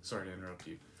 sorry to interrupt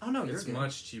you. Oh, no, you're It's good.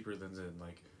 much cheaper than Zyn.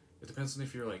 Like, it depends on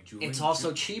if you're, like, juuling. It's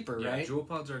also cheaper, yeah, right? Juul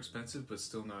pods are expensive, but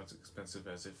still not as expensive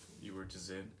as if you were to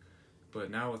Zyn.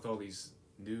 But now with all these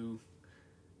new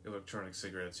electronic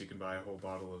cigarettes, you can buy a whole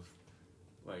bottle of,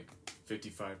 like,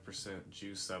 55%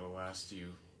 juice that'll last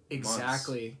you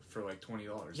Exactly. months for like $20.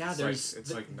 Yeah,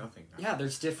 it's like nothing. Yeah,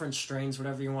 there's different strains,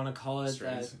 whatever you want to call it.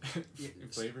 Strains.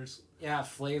 Flavors. Yeah,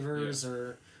 flavors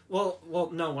or well,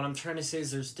 no. What I'm trying to say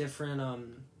is there's different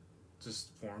just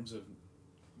forms of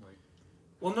like.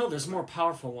 Well, no, there's more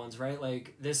powerful ones, right?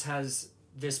 Like this has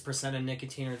this percent of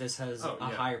nicotine, or this has a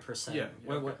higher percent. Yeah.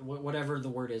 Whatever the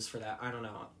word is for that, I don't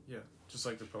know. Yeah, just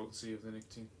like the potency of the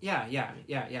nicotine.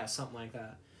 Yeah, something like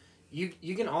that.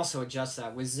 You can also adjust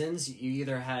that. With Zyns, you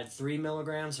either had 3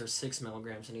 milligrams or 6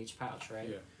 milligrams in each pouch, right?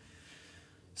 Yeah.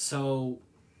 So,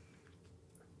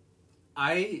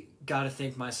 I gotta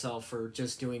thank myself for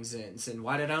just doing Zyns. And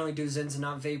why did I only do Zyns and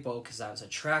not vape? Well, because I was a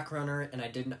track runner, and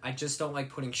I just don't like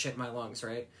putting shit in my lungs,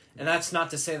 right? And that's not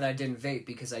to say that I didn't vape,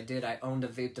 because I did. I owned a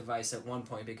vape device at one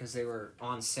point because they were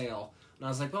on sale. And I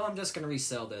was like, well, I'm just gonna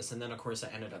resell this. And then, of course, I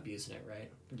ended up using it,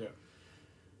 right? Yeah.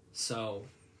 So,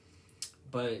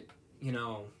 but...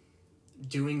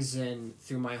 doing Zyn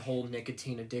through my whole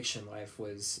nicotine addiction life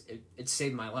it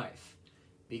saved my life.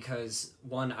 Because,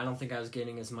 one, I don't think I was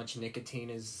getting as much nicotine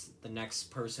as the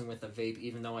next person with a vape,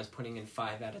 even though I was putting in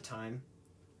 5 at a time.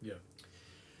 Yeah.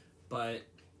 But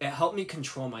it helped me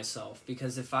control myself,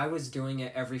 because if I was doing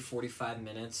it every 45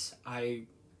 minutes,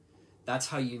 that's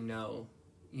how you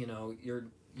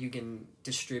can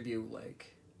distribute,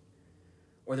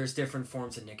 or there's different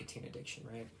forms of nicotine addiction,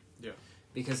 right? Yeah.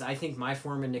 Because I think my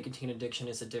form of nicotine addiction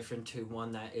is different to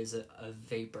one that is a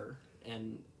vapor,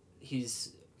 and he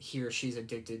or she's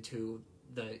addicted to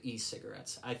the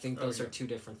e-cigarettes. I think those are 2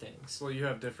 different things. Well, you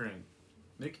have different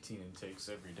nicotine intakes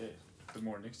every day. The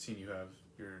more nicotine you have,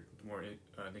 the more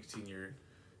nicotine you're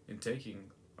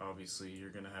intaking, obviously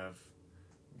you're going to have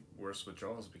worse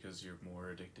withdrawals because you're more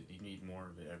addicted. You need more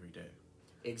of it every day.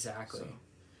 Exactly.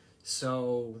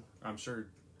 So I'm sure...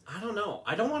 I don't know.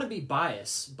 I don't want to be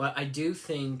biased, but I do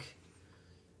think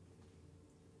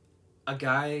a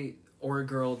guy or a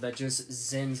girl that just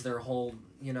Zyns their whole,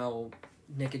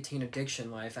 nicotine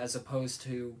addiction life, as opposed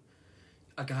to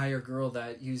a guy or girl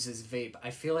that uses vape.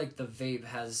 I feel like the vape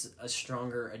has a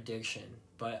stronger addiction,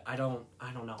 but I don't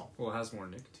know. Well, it has more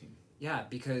nicotine. Yeah,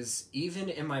 because even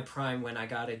in my prime when I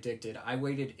got addicted, I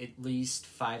waited at least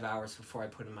 5 hours before I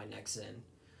put in my next Zyn.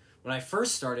 When I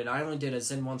first started, I only did a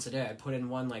Zyn once a day. I put in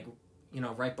one,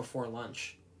 right before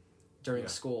lunch during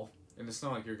school. And it's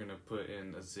not like you're going to put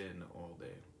in a Zyn all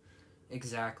day.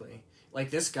 Exactly. Like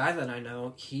this guy that I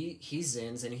know, he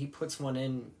Zyns, and he puts one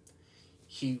in,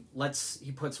 he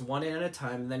puts one in at a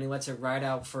time, and then he lets it ride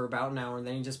out for about an hour, and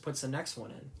then he just puts the next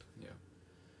one in. Yeah.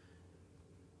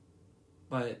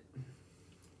 But...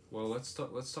 Well, let's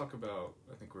talk about,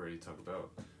 I think we're ready to talk about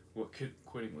what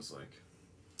quitting was like.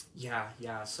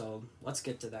 Yeah. So let's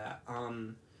get to that.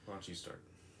 Why don't you start?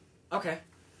 Okay.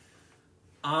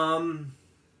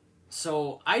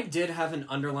 So I did have an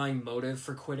underlying motive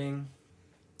for quitting.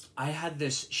 I had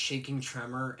this shaking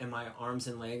tremor in my arms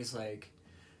and legs, like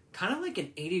kind of like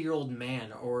an 80-year-old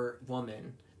man or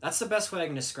woman. That's the best way I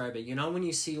can describe it. You know when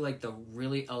you see like the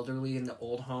really elderly in the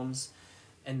old homes,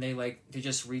 and they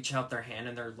just reach out their hand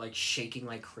and they're like shaking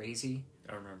like crazy.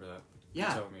 I remember that.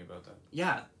 Yeah. You told me about that.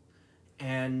 Yeah.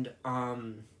 And I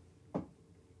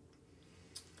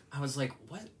was like,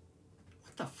 what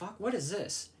the fuck? What is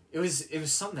this? It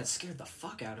was something that scared the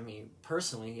fuck out of me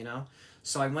personally, you know?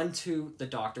 So I went to the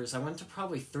doctors. I went to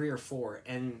probably 3 or 4,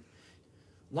 and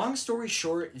long story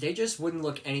short, they just wouldn't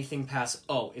look anything past,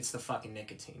 oh, it's the fucking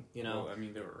nicotine, you know? Well, I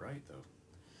mean, they were right, though.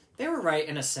 They were right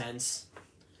in a sense.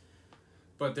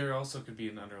 But there also could be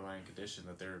an underlying condition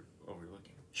that they're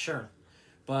overlooking. Sure.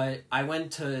 But I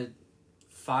went to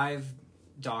 5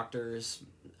 doctors.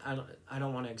 I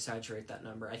don't want to exaggerate that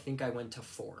number. I think I went to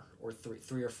 4 or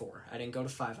 3 or 4. I didn't go to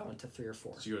 5. I went to 3 or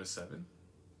 4. Did you go to 7?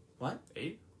 What?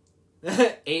 8?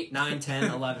 8, 9,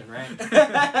 10, 11, right?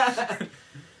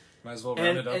 Might as well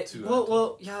round it up to...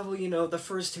 Well, you know, the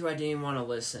first 2 I didn't even want to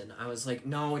listen. I was like,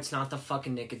 no, it's not the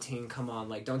fucking nicotine. Come on.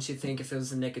 Like, don't you think if it was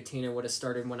the nicotine, it would have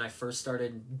started when I first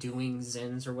started doing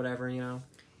Zins or whatever, you know?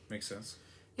 Makes sense.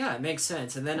 Yeah, it makes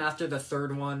sense. And then after the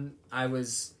 3rd one, it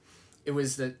was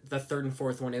the 3rd and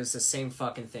 4th one, it was the same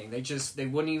fucking thing. They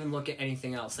wouldn't even look at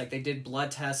anything else. Like, they did blood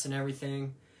tests and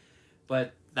everything,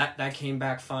 but that came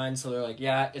back fine, so they're like,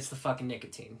 yeah, it's the fucking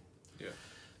nicotine. Yeah.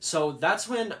 So that's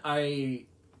when I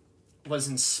was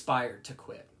inspired to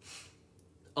quit.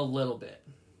 A little bit.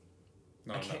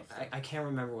 Not enough. I can't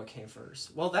remember what came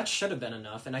first. Well, that should have been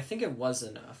enough, and I think it was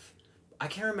enough. I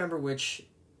can't remember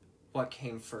what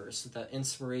came first. The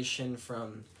inspiration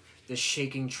from this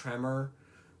shaking tremor,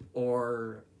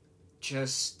 or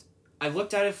just... I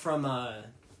looked at it from a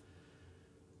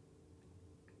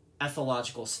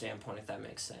ethological standpoint, if that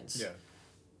makes sense. Yeah.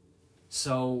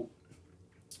 So,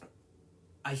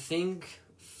 I think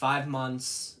 5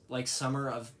 months, like summer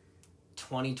of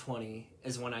 2020,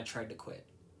 is when I tried to quit.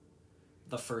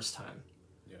 The first time.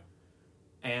 Yeah.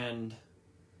 And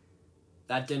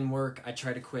that didn't work. I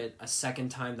tried to quit a second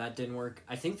time. That didn't work.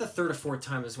 I think the 3rd or 4th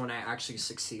time is when I actually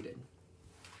succeeded.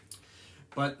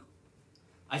 But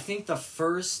I think the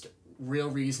first real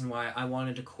reason why I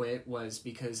wanted to quit was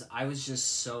because I was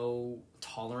just so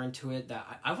tolerant to it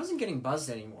that I wasn't getting buzzed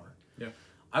anymore. Yeah.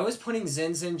 I was putting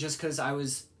Zins in just because I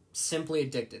was simply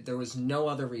addicted. There was no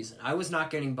other reason. I was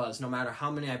not getting buzzed no matter how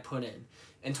many I put in.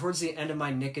 And towards the end of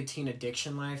my nicotine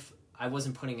addiction life, I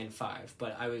wasn't putting in 5,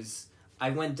 but I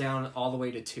went down all the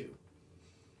way to 2.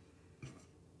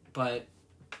 But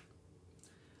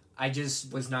I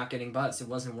just was not getting buzzed. It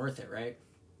wasn't worth it, right?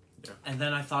 Yeah. And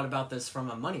then I thought about this from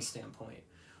a money standpoint.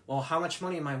 Well, how much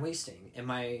money am I wasting? In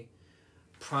my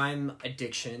prime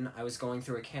addiction, I was going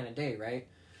through a can a day, right?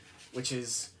 Which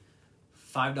is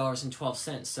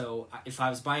 $5.12. So if I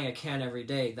was buying a can every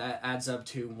day, that adds up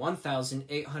to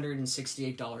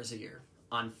 $1,868 a year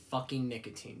on fucking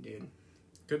nicotine, dude.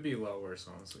 Could be a lot worse,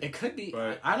 honestly. It could be.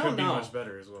 But I don't know. Could be much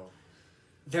better as well.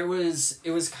 It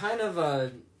was kind of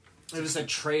a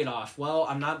trade-off. Well,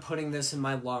 I'm not putting this in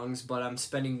my lungs, but I'm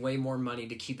spending way more money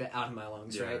to keep it out of my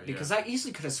lungs, right? Because I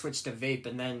easily could have switched to vape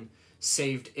and then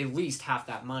saved at least half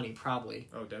that money, probably.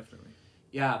 Oh, definitely.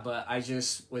 Yeah, but I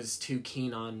just was too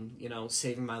keen on,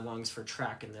 saving my lungs for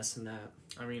track and this and that.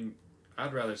 I mean,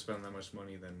 I'd rather spend that much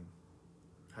money than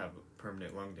have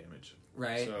permanent lung damage.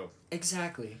 Right. So.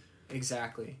 Exactly.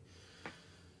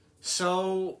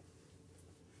 So,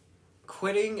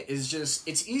 quitting is just,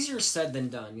 it's easier said than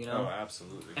done, you know? Oh,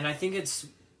 absolutely. And I think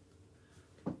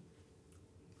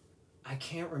I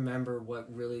can't remember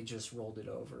what really just rolled it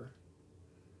over.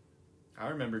 I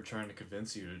remember trying to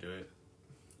convince you to do it.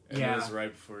 And yeah. It was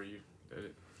right before you did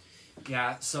it.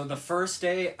 Yeah, so the first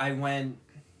day I went,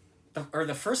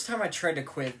 the first time I tried to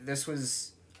quit,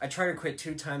 I tried to quit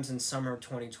 2 times in summer of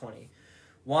 2020.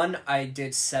 One, I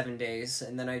did 7 days,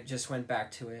 and then I just went back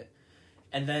to it.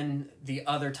 And then the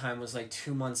other time was like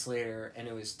 2 months later, and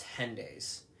it was 10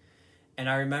 days. And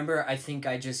I remember, I think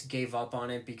I just gave up on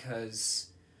it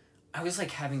because I was like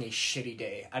having a shitty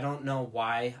day. I don't know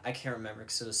why. I can't remember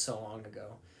because it was so long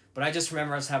ago. But I just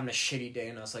remember I was having a shitty day,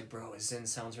 and I was like, bro, Zin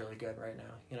sounds really good right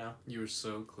now, you know? You were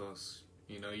so close.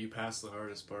 You passed the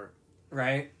hardest part.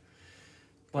 Right?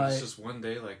 But it's just one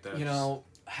day like that.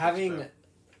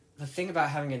 The thing about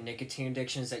having a nicotine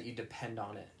addiction is that you depend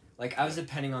on it. Like, I was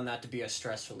depending on that to be a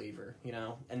stress reliever, you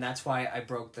know? And that's why I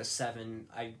broke the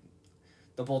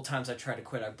the both times I tried to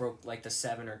quit, I broke like the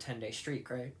 7 or 10 day streak,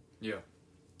 right? Yeah.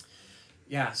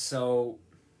 Yeah, so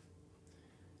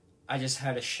I just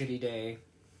had a shitty day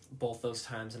both those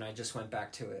times, and I just went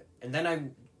back to it. And then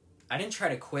I didn't try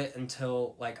to quit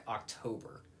until like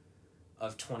October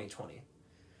of 2020.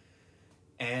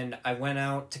 And I went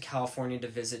out to California to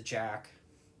visit Jack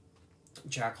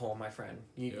Hole, my friend.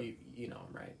 You know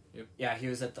him, right? Yep. Yeah, he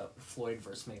was at the Floyd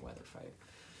versus Mayweather fight.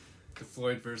 The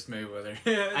Floyd versus Mayweather.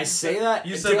 I say that.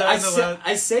 You said that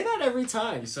I say that every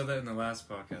time. You said that in the last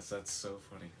podcast. That's so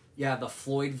funny. Yeah, the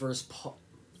Floyd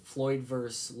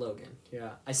versus Logan. Yeah,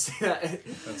 I say that.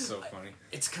 That's so funny.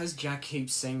 It's because Jack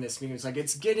keeps saying this. It's like,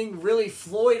 it's getting really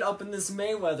Floyd up in this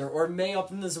Mayweather, or May up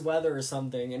in this weather or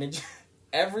something. And it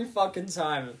every fucking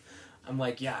time, I'm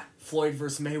like, yeah, Floyd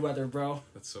versus Mayweather, bro.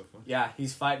 That's so funny. Yeah,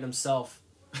 he's fighting himself.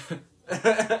 What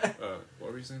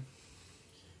were you saying?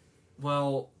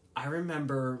 Well, I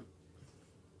remember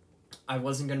I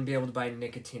wasn't going to be able to buy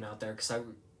nicotine out there because I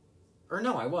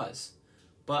was.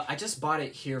 But I just bought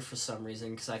it here for some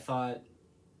reason because I thought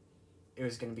it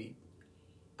was going to be,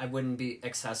 I wouldn't be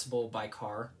accessible by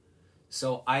car.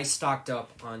 So I stocked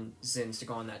up on Zins to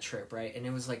go on that trip, right? And it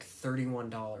was like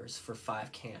 $31 for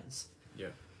 5 cans. Yeah.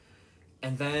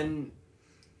 And then,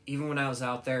 even when I was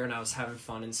out there and I was having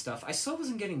fun and stuff, I still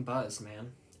wasn't getting buzzed,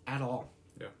 man. At all.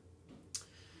 Yeah.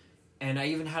 And I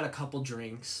even had a couple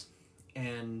drinks.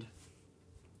 And,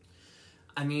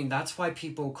 I mean, that's why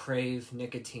people crave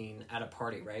nicotine at a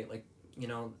party, right? Like, you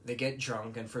know, they get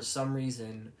drunk, and for some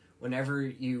reason, whenever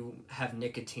you have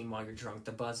nicotine while you're drunk,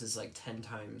 the buzz is like 10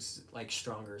 times like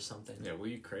stronger or something. Yeah, well,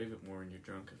 you crave it more when you're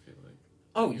drunk, I feel like.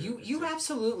 Oh, you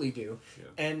absolutely do. Yeah.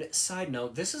 And side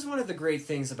note, this is one of the great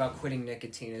things about quitting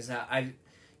nicotine is that I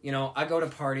go to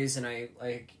parties and I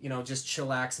just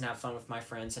chillax and have fun with my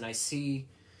friends, and I see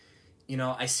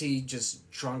just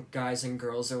drunk guys and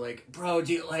girls. They're like, bro,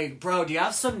 do you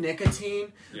have some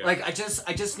nicotine? Yeah. Like, I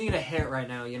just need a hit right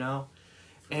now, you know?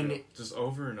 And just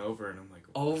over and over, and I'm like,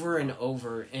 over and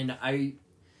over, and I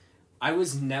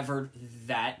was never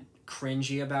that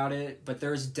cringy about it, but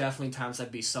there's definitely times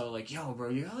I'd be so like, yo, bro,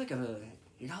 you got like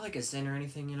a Zin or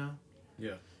anything, you know?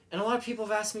 Yeah. And a lot of people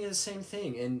have asked me the same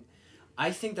thing, and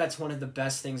I think that's one of the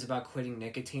best things about quitting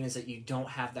nicotine is that you don't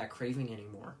have that craving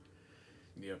anymore.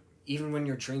 Yep. Even when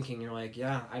you're drinking, you're like,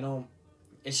 yeah, I don't.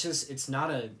 It's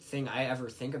not a thing I ever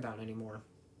think about anymore.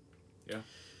 Yeah.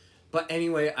 But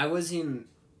anyway, I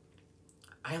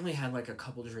only had like a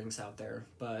couple drinks out there,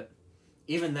 but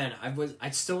even then,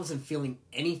 I still wasn't feeling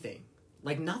anything.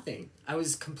 Like, nothing. I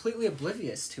was completely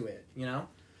oblivious to it, you know?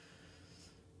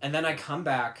 And then I come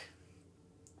back,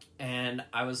 and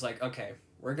I was like, okay,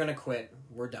 we're gonna quit.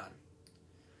 We're done.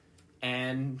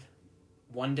 And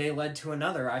one day led to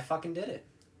another. I fucking did it.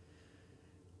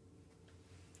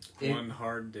 One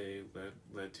hard day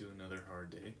led to another hard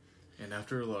day. And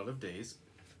after a lot of days...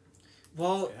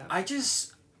 Well, yeah.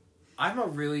 I'm a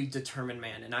really determined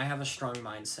man, and I have a strong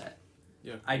mindset.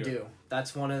 Yeah, I do.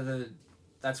 That's one of the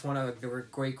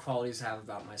great qualities I have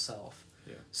about myself.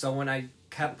 Yeah. So when I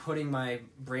kept putting my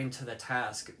brain to the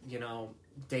task, you know,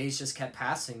 days just kept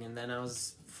passing, and then I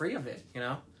was free of it, you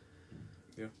know?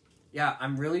 Yeah. Yeah,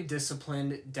 I'm really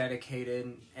disciplined,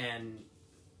 dedicated, and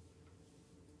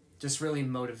just really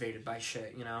motivated by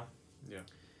shit, you know? Yeah.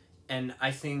 And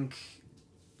I think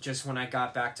just when I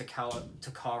got back to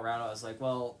Colorado, I was like,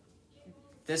 well,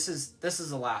 this is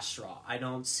the last straw. I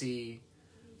don't see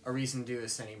a reason to do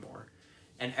this anymore.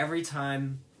 And every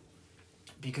time,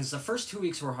 because the first 2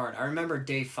 weeks were hard. I remember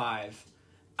day 5,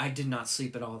 I did not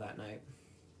sleep at all that night.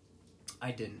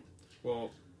 I didn't. Well,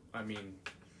 I mean,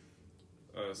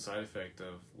 a side effect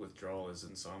of withdrawal is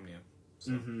insomnia.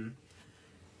 So. Mm-hmm.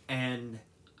 And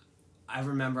I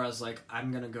remember I was like,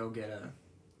 I'm going to go get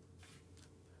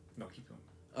No, keep going.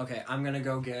 Okay, I'm going to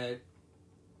go get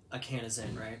a can of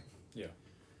Zin, right? Yeah.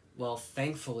 Well,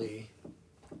 thankfully,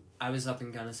 I was up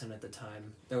in Gunnison at the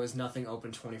time. There was nothing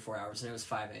open 24 hours, and it was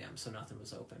 5 a.m., so nothing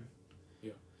was open.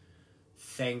 Yeah.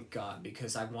 Thank God,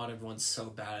 because I wanted one so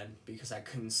bad, because I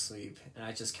couldn't sleep, and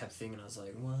I just kept thinking, I was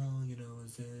like, well, you know,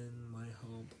 Zin might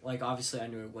help. Like, obviously I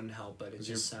knew it wouldn't help, but it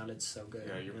just sounded so good.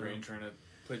 Yeah, your brain trying to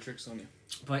play tricks on you.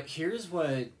 But here's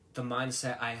what the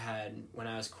mindset I had when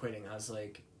I was quitting. I was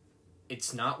like,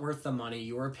 it's not worth the money.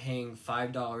 You are paying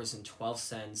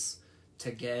 $5.12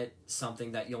 to get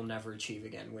something that you'll never achieve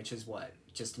again, which is what?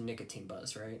 Just a nicotine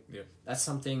buzz, right? Yeah. That's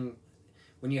something,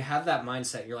 when you have that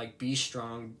mindset, you're like, be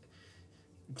strong.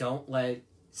 Don't let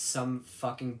some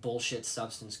fucking bullshit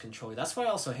substance control you. That's why I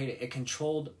also hate it. It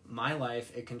controlled my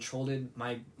life. It controlled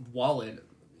my wallet.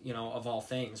 of all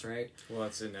things, right? Well,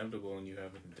 that's inevitable when you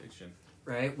have an addiction.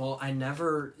 Right? Well, I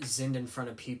never zinned in front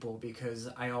of people because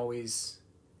I always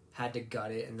had to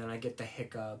gut it, and then I get the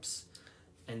hiccups,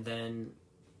 and then,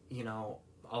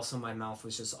 also my mouth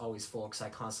was just always full because I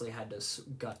constantly had to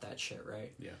gut that shit,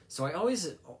 right? Yeah. So I always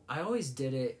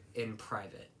did it in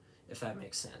private, if that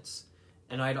makes sense.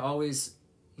 And I'd always,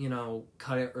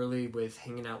 cut it early with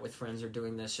hanging out with friends or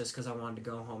doing this just because I wanted to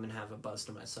go home and have a buzz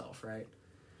to myself, right?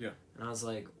 Yeah. And I was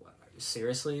like,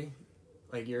 seriously?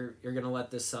 Like, you're going to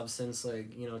let this substance,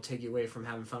 take you away from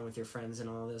having fun with your friends and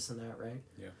all this and that, right?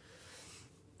 Yeah.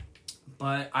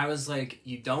 But I was like,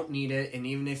 you don't need it, and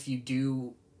even if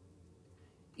you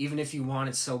want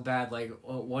it so bad, like,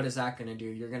 well, what is that going to do?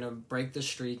 You're going to break the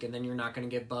streak, and then you're not going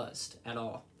to get buzzed at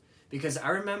all. Because I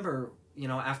remember,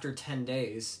 after 10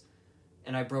 days,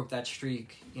 and I broke that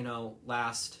streak, when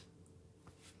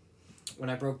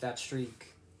I broke that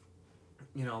streak,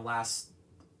 last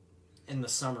in the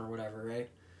summer or whatever, right?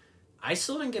 I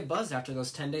still didn't get buzzed after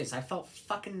those 10 days. I felt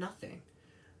fucking nothing.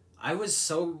 I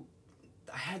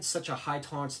had such a high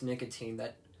tolerance to nicotine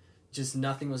that just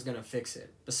nothing was going to fix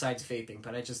it besides vaping,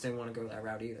 but I just didn't want to go that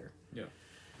route either. Yeah.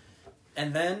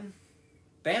 And then,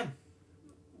 bam,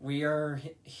 we are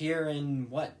here in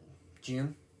what,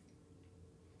 June?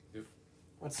 Yep.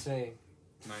 What's today?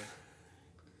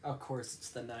 9th. Of course, it's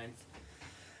the 9th.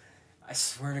 I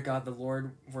swear to God, the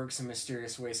Lord works in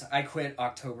mysterious ways. I quit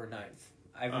October 9th.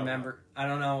 I remember, I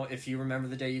don't know if you remember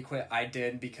the day you quit. I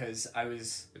did because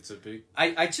It's a big...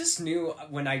 I just knew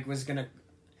when I was going to...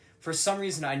 For some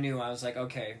reason, I knew. I was like,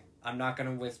 okay, I'm not going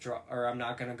to withdraw, or I'm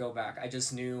not going to go back. I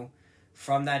just knew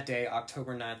from that day,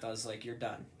 October 9th, I was like, you're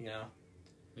done, Yeah.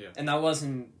 And that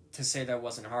wasn't to say that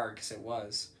wasn't hard, because it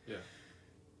was. Yeah.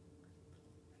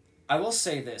 I will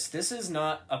say this. This is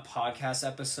not a podcast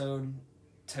episode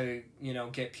to,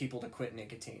 get people to quit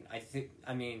nicotine. I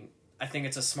think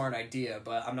it's a smart idea,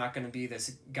 but I'm not going to be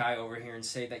this guy over here and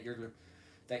say that your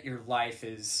life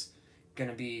is going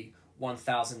to be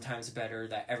 1,000 times better,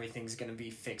 that everything's going to be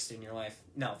fixed in your life.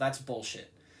 No, that's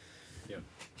bullshit. Yeah.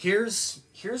 Here's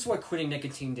what quitting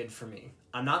nicotine did for me.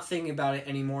 I'm not thinking about it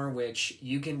anymore, which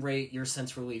you can rate your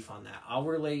sense of relief on that. I'll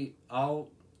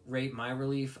rate my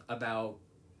relief about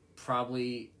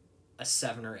probably a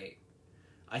 7 or 8.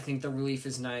 I think the relief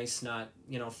is nice, not,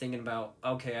 thinking about,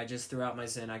 okay, I just threw out my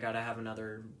Zyn, I gotta have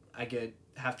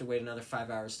have to wait another 5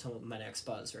 hours till my next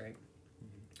buzz, right?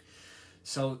 Mm-hmm.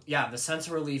 So, yeah, the sense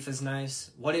of relief is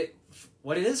nice. What it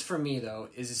is for me, though,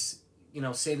 is,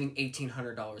 saving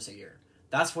 $1,800 a year.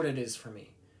 That's what it is for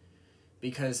me.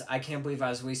 Because I can't believe I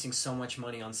was wasting so much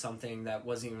money on something that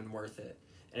wasn't even worth it.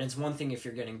 And it's one thing if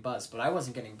you're getting buzzed, but I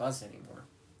wasn't getting buzzed anymore.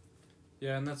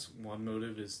 Yeah, and that's one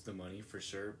motive is the money for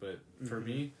sure, but for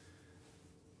me,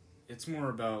 it's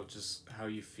more about just how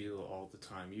you feel all the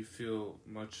time. You feel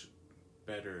much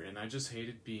better, and I just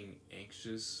hated being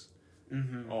anxious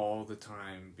all the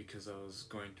time because I was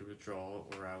going through withdrawal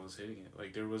or I was hitting it.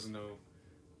 Like, there was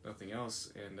nothing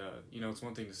else, and, it's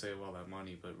one thing to say, well, that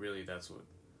money, but really that's what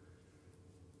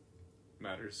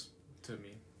matters to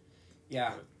me.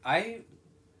 Yeah,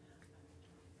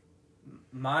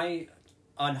 my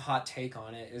unhot take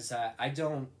on it is that I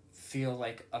don't feel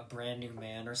like a brand new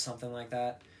man or something like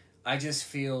that. I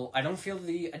don't feel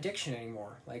the addiction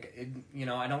anymore. Like,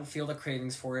 I don't feel the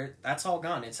cravings for it. That's all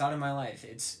gone. It's out of my life.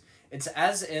 It's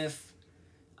as if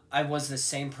I was the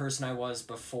same person I was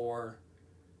before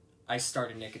I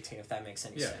started nicotine, if that makes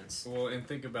any sense. Well, and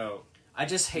think about I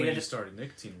just hated when you started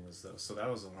nicotine was, though, so that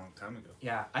was a long time ago.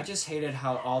 Yeah, I just hated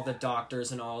how all the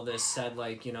doctors and all this said,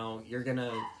 like, you're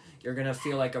gonna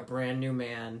feel like a brand new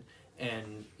man,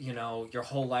 and, your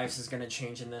whole life is gonna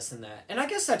change in this and that. And I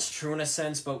guess that's true in a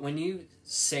sense, but when you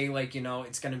say, like,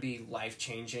 it's gonna be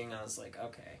life-changing, I was like,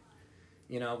 okay.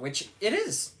 Which it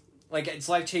is. Like, it's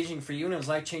life-changing for you, and it was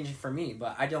life-changing for me,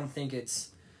 but I don't think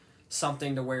it's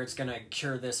something to where it's gonna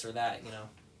cure this or that,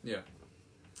 Yeah.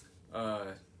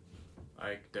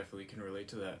 I definitely can relate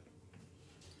to that.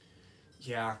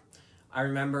 Yeah. I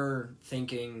remember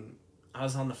thinking, I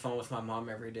was on the phone with my mom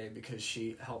every day because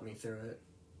she helped me through it.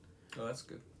 Oh, that's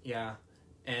good. Yeah.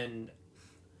 And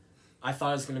I thought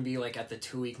it was going to be, like, at the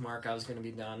 2-week mark I was going to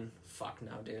be done. Fuck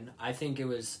no, dude. I think it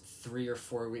was 3 or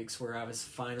 4 weeks where I was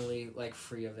finally, like,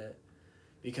 free of it.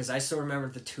 Because I still remember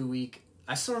the 3-week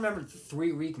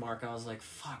mark. I was like,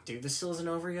 fuck, dude, this still isn't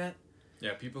over yet?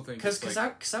 Yeah, people think Because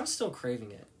I was still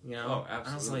craving it, Oh,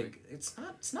 absolutely. I was like, it's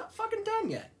not fucking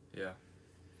done yet. Yeah.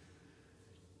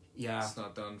 Yeah. It's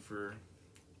not done for...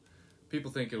 People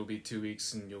think it'll be 2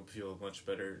 weeks and you'll feel much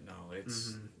better. No,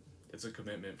 it's a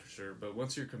commitment for sure. But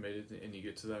once you're committed and you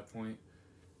get to that point,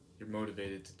 you're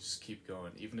motivated to just keep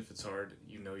going. Even if it's hard,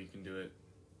 you know you can do it.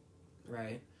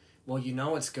 Right. Well, you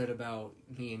know what's good about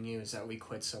me and you is that we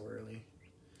quit so early.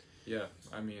 Yeah,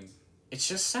 I mean... It's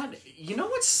just sad. You know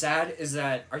what's sad is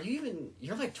that...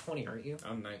 You're like 20, aren't you?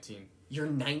 I'm 19. You're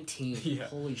 19. Yeah.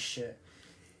 Holy shit.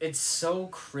 It's so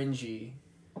cringy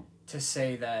to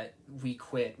say that we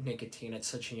quit nicotine at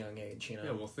such a young age, you know?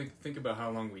 Yeah, well, think about how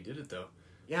long we did it, though.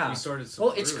 Yeah. We started so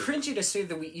Well, it's early. cringy to say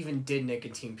that we even did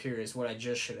nicotine, period, is what I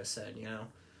just should have said, you know?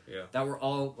 Yeah. That we're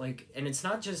all, like... And it's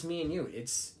not just me and you.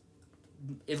 It's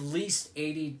at least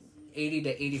 80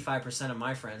 to 85% of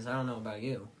my friends. I don't know about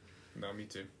you. No, me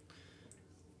too.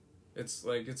 It's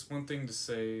like, it's one thing to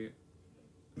say...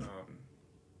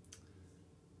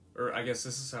 or I guess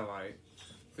this is how I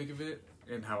think of it,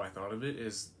 and how I thought of it,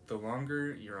 is the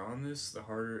longer you're on this, the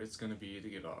harder it's going to be to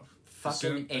get off.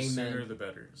 Fucking the amen. sooner the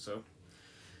better, so...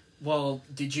 Well,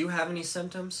 did you have any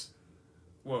symptoms?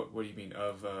 What do you mean?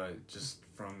 Of, just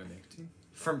from the nicotine?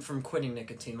 From quitting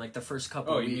nicotine, like the first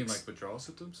couple Oh, of weeks. you mean like withdrawal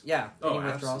symptoms? Yeah, Oh,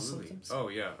 any withdrawal absolutely. symptoms? Oh,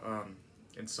 yeah.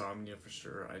 Insomnia for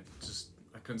sure.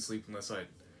 I couldn't sleep unless I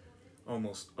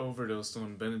almost overdosed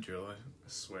on Benadryl, I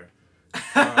swear.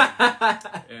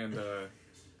 And,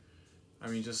 I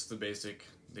mean, just the basic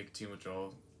nicotine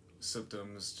withdrawal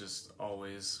symptoms, just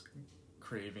always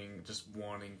craving, just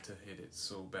wanting to hit it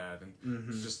so bad,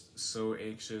 and just so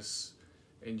anxious,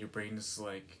 and your brain is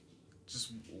like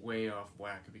just way off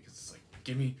whack because it's like,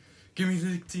 give me the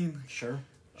nicotine. Sure.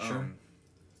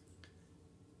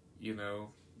 You know,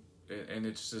 and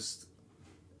it's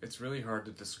really hard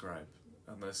to describe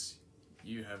unless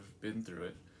you have been through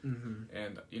it.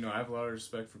 And, you know, I have a lot of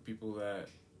respect for people that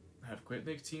have quit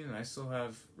nicotine, and I still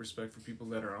have respect for people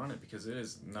that are on it, because it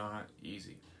is not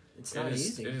easy. It's not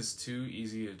easy. It is too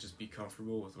easy to just be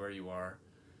comfortable with where you are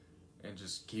and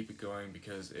just keep it going,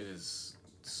 because it is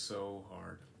so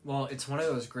hard. Well, it's one of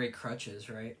those great crutches,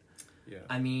 right? Yeah.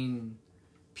 I mean,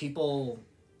 people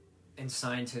and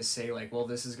scientists say, like, well,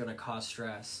 this is going to cause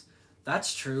stress.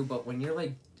 That's true, but when you're,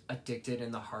 like, addicted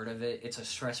in the heart of it, it's a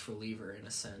stress reliever in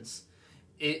a sense.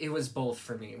 It was both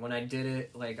for me. When I did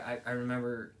it, like, I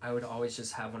remember I would always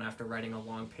just have one after writing a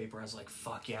long paper. I was like,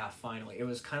 fuck yeah, finally. It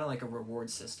was kind of like a reward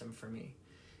system for me,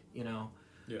 you know?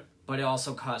 Yeah. But it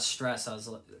also caused stress. I was,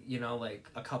 you know, like,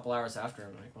 a couple hours after,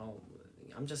 I'm like, well,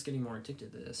 I'm just getting more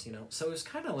addicted to this, you know? So it was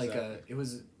kind of like it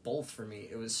was both for me.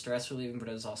 It was stress relieving, but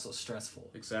it was also stressful.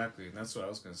 Exactly, and that's what I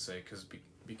was going to say,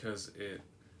 because it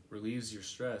relieves your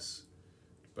stress,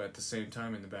 but at the same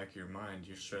time, in the back of your mind,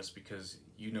 you're stressed because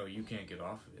you know you can't get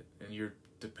off of it, and you're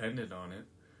dependent on it,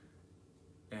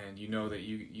 and you know that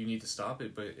you need to stop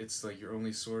it, but it's like your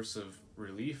only source of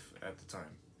relief at the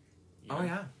time. You know? Oh,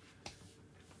 yeah.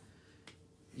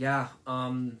 Yeah,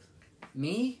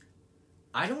 me,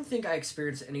 I don't think I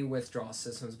experienced any withdrawal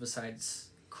symptoms besides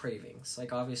cravings.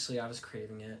 Like, obviously, I was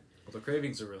craving it. Well, the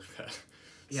cravings are really bad.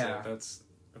 Yeah. So that's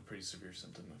a pretty severe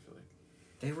symptom, I feel like.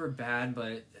 They were bad,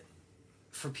 but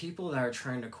for people that are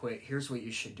trying to quit, here's what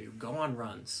you should do. Go on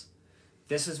runs.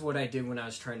 This is what I did when I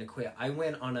was trying to quit. I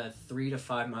went on a 3 to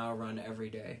 5 mile run every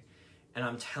day. And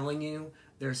I'm telling you,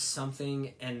 there's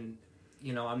something, and,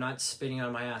 you know, I'm not spitting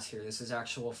on my ass here. This is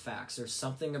actual facts. There's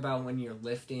something about when you're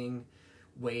lifting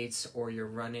weights or you're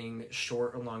running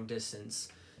short or long distance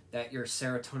that your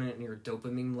serotonin and your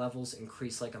dopamine levels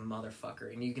increase like a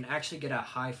motherfucker. And you can actually get a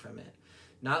high from it.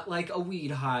 Not like a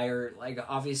weed high or, like,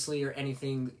 obviously, or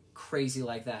anything crazy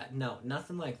like that. No,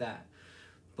 nothing like that.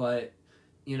 But,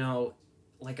 you know,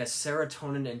 like a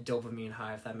serotonin and dopamine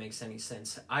high, if that makes any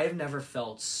sense. I have never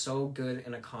felt so good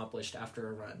and accomplished after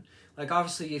a run. Like,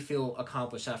 obviously you feel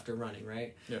accomplished after running,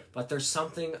 right? Yeah. But there's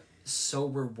something so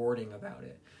rewarding about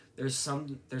it. There's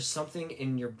something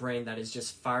in your brain that is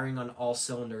just firing on all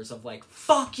cylinders of like,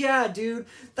 fuck yeah, dude,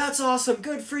 that's awesome,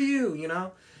 good for you, you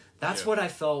know? That's what I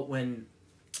felt when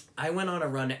I went on a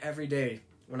run every day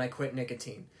when I quit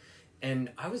nicotine.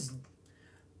 And I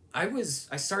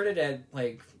started at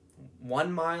like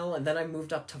 1 mile, and then I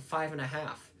moved up to 5.5.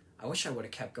 I wish I would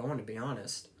have kept going, to be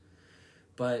honest.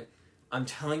 But I'm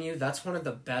telling you, that's one of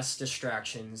the best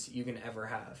distractions you can ever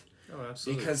have. Oh,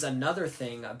 absolutely. Because another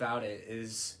thing about it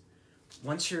is,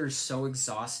 once you're so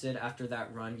exhausted after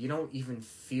that run, you don't even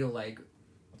feel like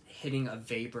hitting a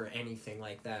vape or anything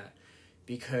like that.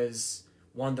 Because,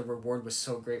 one, the reward was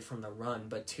so great from the run,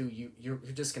 but two, you're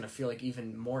just going to feel like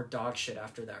even more dog shit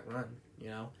after that run, you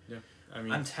know? Yeah. I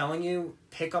mean, I'm telling you,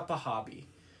 pick up a hobby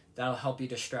that'll help you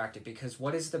distract it, because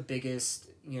what is the biggest,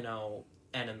 you know,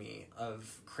 enemy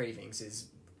of cravings is,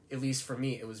 at least for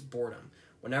me, it was boredom.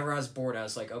 Whenever I was bored, I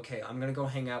was like, okay, I'm going to go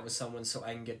hang out with someone so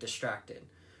I can get distracted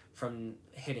from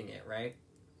hitting it, right?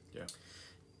 Yeah.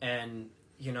 And,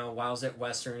 while I was at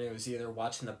Western, it was either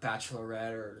watching The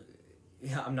Bachelorette or,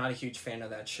 I'm not a huge fan of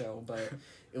that show, but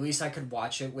at least I could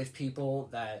watch it with people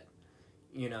that,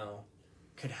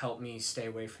 could help me stay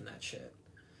away from that shit.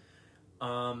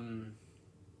 I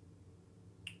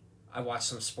watch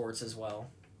some sports as well.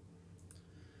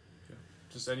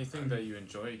 Just anything that you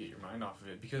enjoy, get your mind off of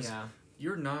it, because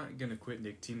you're not gonna quit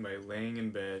nicotine by laying in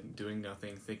bed doing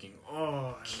nothing, thinking,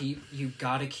 you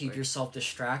gotta keep yourself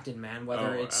distracted, man.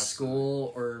 Whether it's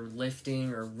school or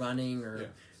lifting or running or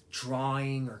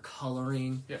drawing or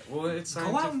coloring. Yeah, well, it's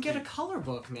go out and get a color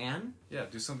book, man. Yeah,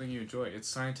 do something you enjoy. It's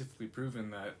scientifically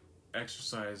proven that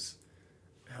exercise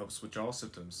helps withdrawal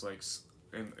symptoms.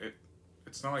 And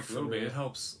it's not like a little bit. It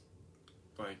helps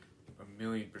like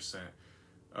 1,000,000%.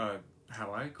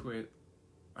 How I quit,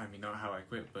 not how I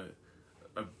quit, but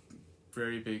a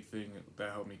very big thing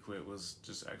that helped me quit was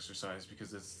just exercise,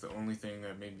 because it's the only thing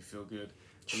that made me feel good.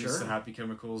 At least the happy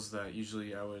chemicals that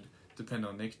usually I would depend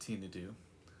on nicotine to do.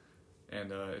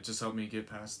 And it just helped me get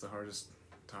past the hardest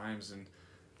times. And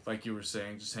like you were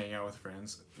saying, just hang out with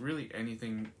friends. Really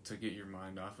anything to get your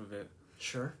mind off of it.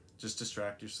 Sure. Just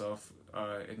distract yourself.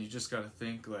 And you just got to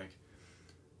think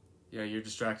you're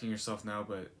distracting yourself now,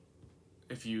 but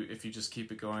if you just keep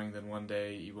it going, then one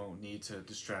day you won't need to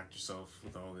distract yourself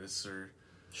with all this, or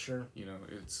it's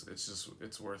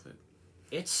worth it.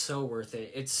 It's so worth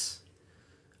it.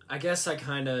 I guess I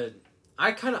kind of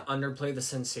underplay the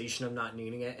sensation of not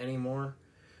needing it anymore,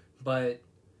 but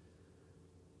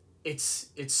it's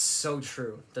so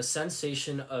true. The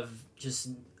sensation of just,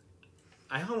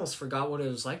 I almost forgot what it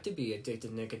was like to be addicted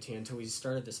to nicotine until we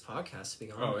started this podcast, to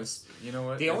be honest. You know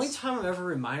what? The only time I'm ever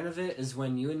reminded of it is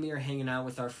when you and me are hanging out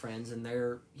with our friends and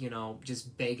they're,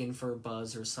 just begging for a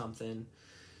buzz or something.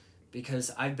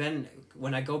 Because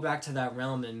when I go back to that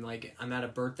realm and, I'm at a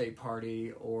birthday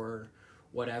party or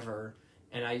whatever,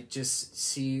 and I just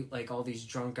see, all these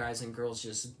drunk guys and girls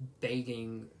just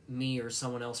begging me or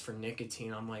someone else for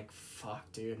nicotine, I'm like,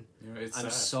 fuck, dude. It's I'm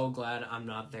sad. so glad I'm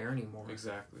not there anymore.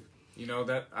 Exactly.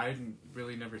 That I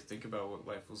really never think about what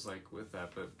life was like with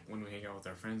that, but when we hang out with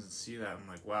our friends and see that, I'm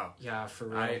like, wow. Yeah, for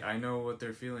real. I know what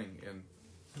they're feeling, and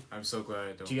I'm so glad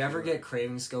I don't. Do you ever get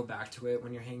cravings to go back to it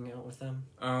when you're hanging out with them?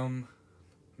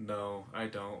 No, I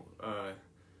don't.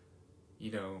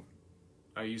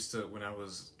 I used to, when I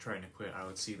was trying to quit, I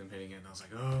would see them hitting it, and I was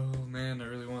like, oh man, I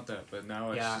really want that, but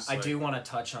now it's just I do want to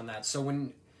touch on that. So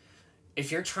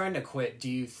if you're trying to quit, do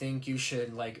you think you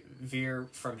should, veer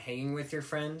from hanging with your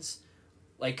friends?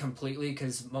 Completely,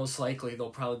 because most likely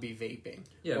they'll probably be vaping.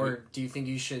 Yeah. Or do you think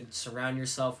you should surround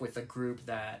yourself with a group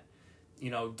that,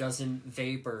 doesn't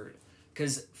vape? Or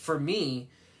because for me,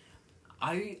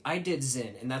 I did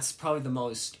Zyn, and that's probably the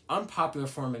most unpopular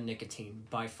form of nicotine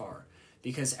by far,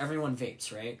 because everyone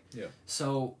vapes, right? Yeah.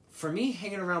 So for me,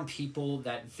 hanging around people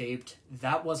that vaped,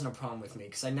 that wasn't a problem with me,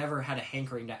 because I never had a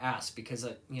hankering to ask, because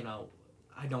I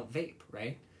don't vape,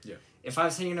 right? Yeah. If I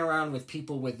was hanging around with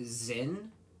people with Zyn,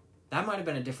 that might have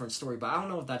been a different story, but I don't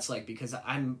know what that's like, because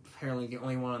I'm apparently the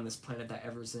only one on this planet that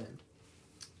ever Zyn.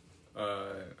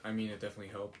 It definitely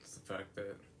helped the fact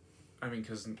that,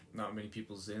 because not many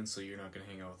people Zyn, so you're not going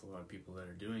to hang out with a lot of people that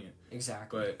are doing it.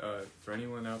 Exactly. But for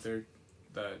anyone out there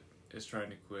that is trying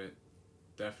to quit,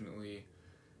 definitely,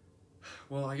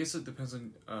 well, I guess it depends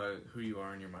on who you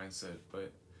are and your mindset,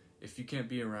 but if you can't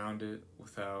be around it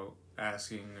without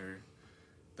asking,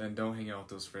 then don't hang out with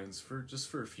those friends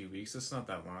for a few weeks. It's not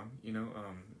that long,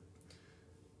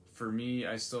 For me,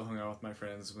 I still hung out with my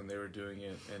friends when they were doing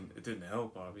it, and it didn't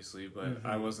help, obviously, but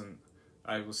I was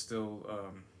still,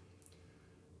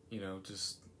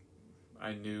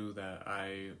 I knew that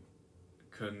I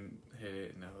couldn't hit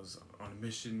it, and I was on a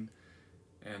mission,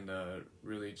 and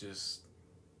really just,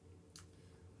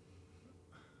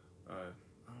 I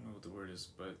don't know what the word is,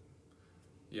 but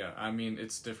yeah,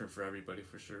 it's different for everybody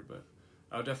for sure, but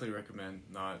I would definitely recommend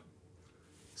not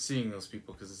seeing those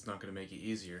people, because it's not going to make it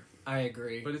easier. I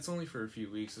agree. But it's only for a few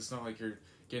weeks. It's not like you're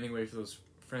getting away from those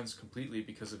friends completely,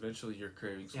 because eventually your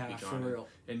cravings will be gone. For real.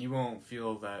 And you won't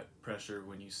feel that pressure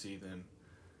when you see them.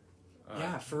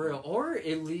 For real. Or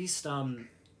at least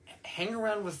hang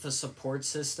around with the support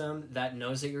system that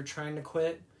knows that you're trying to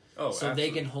quit. Oh, so absolutely.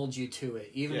 they can hold you to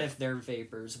it, even if they're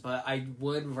vapors. But I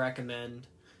would recommend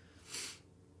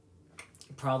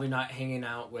probably not hanging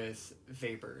out with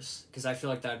vapors, because I feel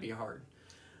like that'd be hard.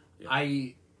 Yeah.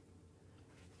 I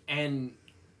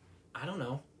don't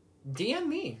know, DM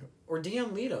me or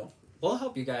DM Lido. We'll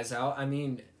help you guys out.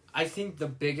 I think the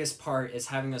biggest part is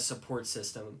having a support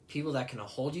system, people that can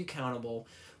hold you accountable,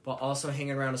 but also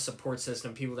hanging around a support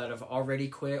system, people that have already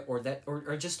quit or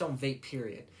just don't vape,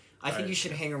 period. I think you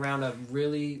should hang around a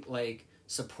really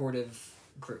supportive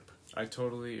group. I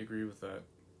totally agree with that.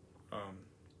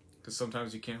 Because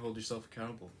sometimes you can't hold yourself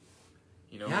accountable.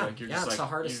 You know, Yeah, like you're yeah, just it's the like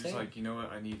hardest you're just thing. like, you know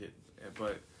what, I need it.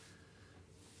 But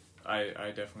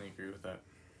I definitely agree with that.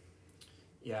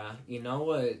 Yeah, you know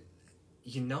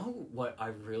what I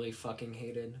really fucking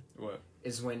hated? What?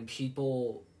 Is when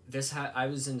people I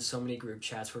was in so many group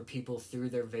chats where people threw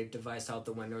their vape device out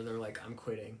the window. They're like, I'm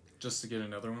quitting. Just to get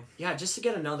another one? Yeah, just to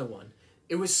get another one.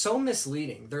 It was so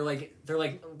misleading. They're like,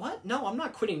 what? No, I'm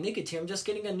not quitting nicotine. I'm just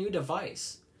getting a new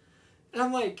device. And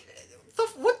I'm like,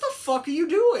 what the fuck are you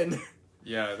doing?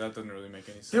 Yeah, that doesn't really make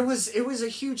any sense. It was a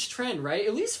huge trend, right?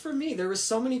 At least for me, there was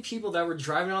so many people that were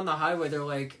driving on the highway. They're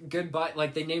like, goodbye,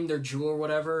 like they named their jewel or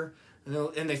whatever,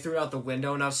 and they threw it out the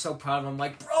window. And I was so proud of them. I'm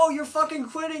like, bro, you're fucking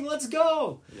quitting. Let's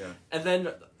go. Yeah. And then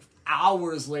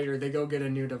hours later, they go get a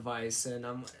new device, and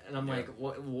I'm Yeah. like,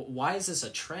 why is this a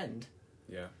trend?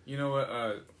 Yeah. You know what?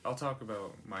 I'll talk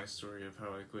about my story of how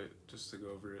I quit, just to go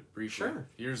over it briefly. Sure.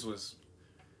 Yours was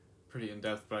pretty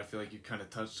in-depth, but I feel like you kind of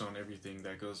touched on everything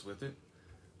that goes with it.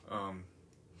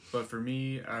 But for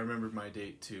me, I remember my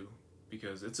date too,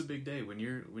 because it's a big day when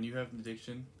you have an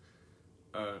addiction.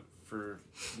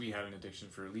 We had an addiction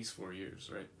for at least 4 years,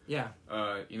 right? Yeah.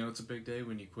 You know, it's a big day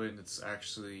when you quit, and it's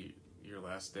actually your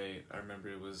last day. I remember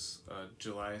it was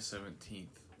July 17th,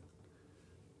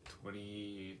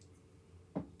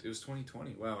 It was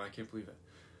 2020. Wow, I can't believe it.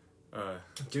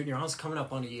 Dude, you're almost coming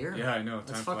up on a year. Yeah, I know.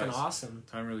 That's Time fucking flies. awesome.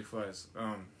 Time really flies.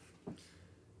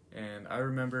 And I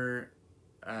remember,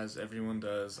 as everyone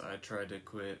does, I tried to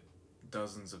quit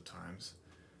dozens of times,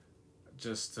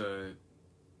 just to,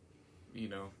 you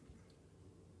know.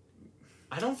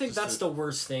 I don't think Just that's to- the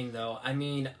worst thing, though. I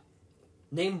mean,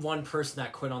 name one person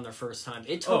that quit on their first time.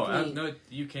 It took me. No,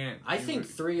 you can't. I think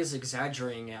 3 is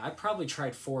exaggerating it. I probably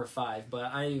tried 4 or 5, but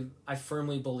I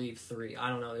firmly believe 3. I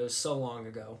don't know. It was so long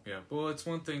ago. Yeah, well, it's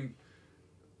one thing.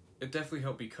 It definitely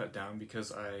helped me cut down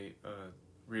because I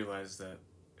realized that,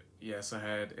 yes, I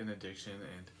had an addiction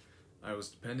and I was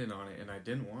dependent on it and I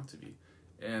didn't want to be.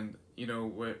 And, you know,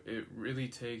 what it really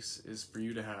takes is for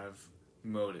you to have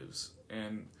motives.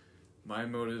 And my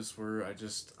motives were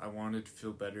I wanted to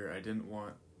feel better. I didn't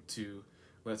want to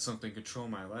let something control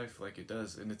my life like it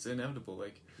does. And it's inevitable.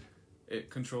 Like, it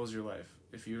controls your life.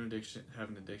 If you have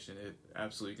an addiction, it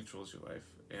absolutely controls your life.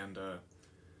 And,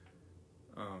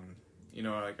 you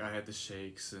know, like, I had the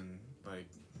shakes and, like,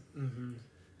 Mm-hmm.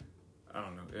 I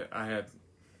don't know. I had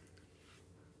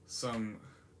some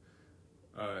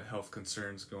health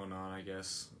concerns going on, I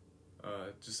guess.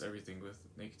 Just everything with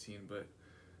nicotine, but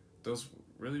those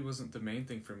really wasn't the main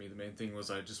thing for me. The main thing was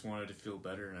I just wanted to feel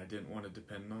better and I didn't want to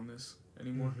depend on this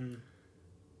anymore.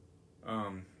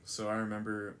 Mm-hmm. So I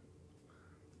remember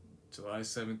July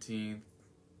 17th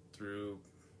through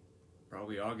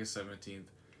probably August 17th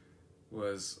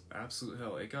was absolute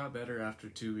hell. It got better after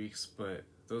 2 weeks, but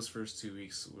those first 2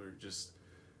 weeks were just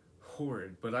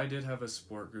horrid. But I did have a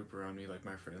support group around me, like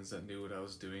my friends that knew what I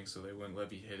was doing, so they wouldn't let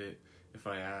me hit it if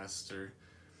I asked or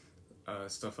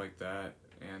stuff like that.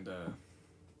 And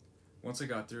once I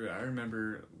got through it, I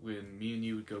remember when me and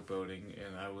you would go boating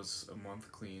and I was a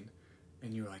month clean,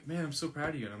 and you were like, "Man, I'm so proud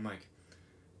of you," and I'm like,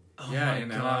 Oh yeah, my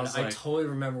and god, I was like, totally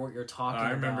remember what you're talking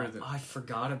about. I remember that. I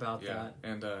forgot about yeah, that.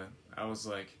 and I was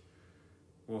like,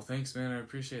 "Well, thanks, man. I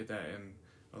appreciate that." And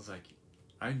I was like,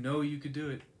 "I know you could do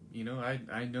it. You know,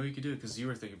 I know you could do it because you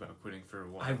were thinking about quitting for a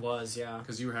while." I was, yeah.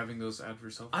 Because you were having those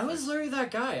adverse health I was effects. literally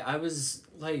that guy. I was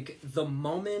like, the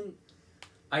moment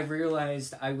I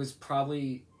realized I was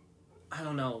probably, I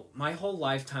don't know, my whole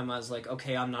lifetime I was like,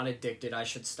 okay, I'm not addicted, I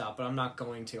should stop, but I'm not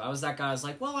going to. I was that guy, I was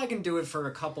like, well, I can do it for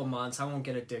a couple months, I won't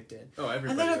get addicted. Oh, everybody.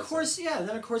 And then of does course,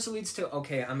 it leads to,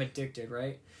 okay, I'm addicted,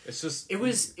 right? that. It's just It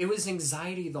was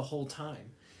anxiety the whole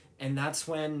time. And that's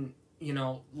when, you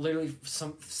know, literally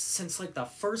since like the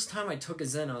first time I took a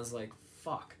Zen, I was like,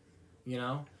 fuck, you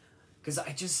know?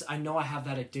 Because I know I have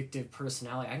that addictive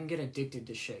personality. I can get addicted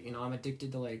to shit, you know? I'm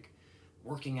addicted to, like,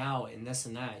 working out and this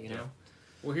and that, you know?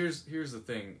 Well, here's the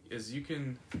thing, is you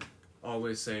can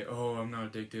always say, "Oh, I'm not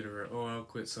addicted," or "Oh, I'll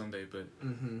quit someday," but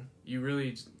Mm-hmm. you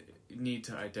really need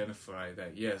to identify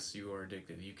that, yes, you are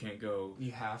addicted. You can't go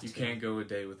a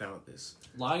day without this.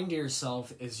 Lying to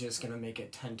yourself is just going to make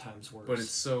it 10 times worse. But it's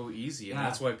so easy, and Yeah.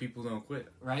 that's why people don't quit.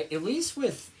 Right? At least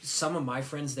with some of my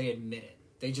friends, they admit it.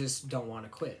 They just don't want to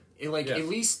quit. Yeah. At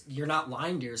least you're not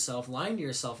lying to yourself. Lying to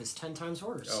yourself is 10 times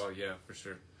worse. Oh, yeah, for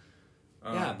sure.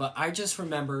 Yeah, but I just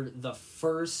remember the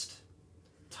first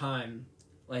time,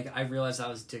 like, I realized I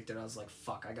was addicted. I was like,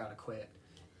 fuck, I gotta quit.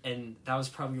 And that was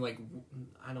probably, like,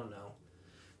 I don't know.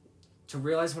 To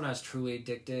realize when I was truly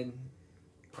addicted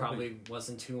probably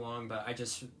wasn't too long, but I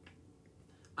don't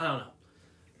know.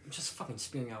 just fucking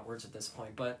spewing out words at this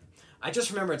point, but I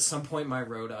just remember at some point in my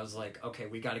road, I was like, okay,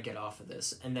 we got to get off of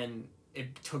this. And then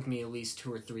it took me at least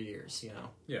 2 or 3 years, you know?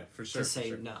 Yeah, for sure. To say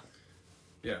sure. no.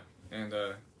 Yeah, and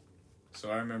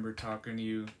so I remember talking to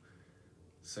you,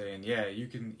 saying, yeah, you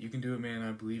can do it, man,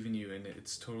 I believe in you, and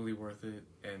it's totally worth it,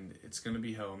 and it's going to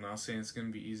be hell. I'm not saying it's going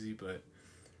to be easy, but...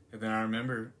 And then I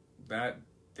remember that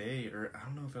day, or I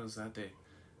don't know if it was that day,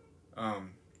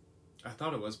 I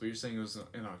thought it was, but you're saying it was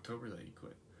in October that you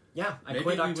quit. Yeah, I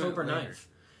quit October 9th.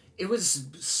 It was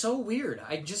so weird.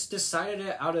 I just decided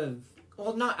it out of...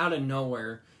 Well, not out of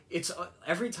nowhere. It's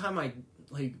every time I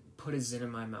like put a Zin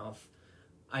in my mouth,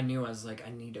 I knew I was like,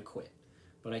 I need to quit.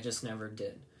 But I just never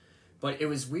did. But it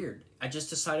was weird. I just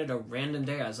decided a random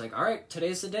day. I was like, all right,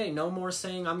 today's the day. No more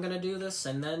saying I'm going to do this.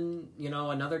 And then, you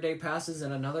know, another day passes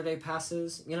and another day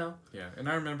passes, you know? Yeah, and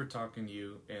I remember talking to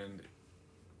you, and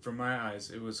from my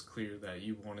eyes, it was clear that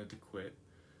you wanted to quit.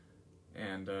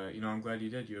 And, you know, I'm glad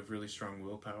you did. You have really strong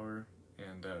willpower,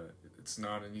 and it's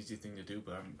not an easy thing to do,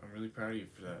 but I'm really proud of you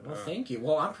for that. Well, thank you.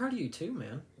 Well, I'm proud of you too,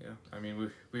 man. Yeah, I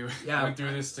mean, we went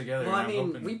through this together. Well, and I mean,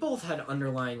 hoping... we both had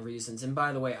underlying reasons. And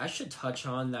by the way, I should touch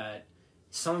on that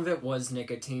some of it was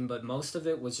nicotine, but most of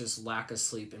it was just lack of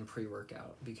sleep and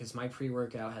pre-workout, because my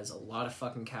pre-workout has a lot of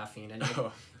fucking caffeine in it.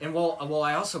 And well,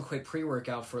 I also quit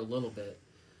pre-workout for a little bit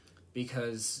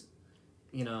because,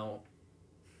 you know,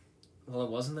 well,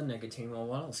 it wasn't the nicotine. Well,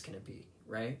 what else can it be,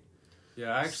 right?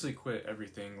 Yeah, I actually quit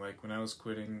everything. Like, when I was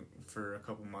quitting for a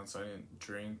couple months, I didn't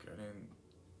drink. I didn't,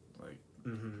 like,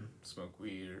 smoke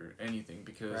weed or anything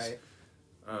because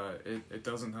it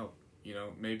doesn't help. You know,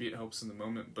 maybe it helps in the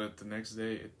moment, but the next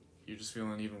day, you're just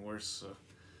feeling even worse. So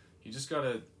you just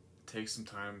gotta take some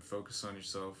time, focus on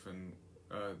yourself, and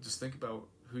just think about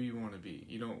who you want to be.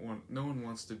 No one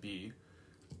wants to be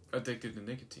addicted to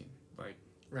nicotine. Like,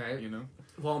 right. You know?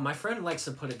 Well, my friend likes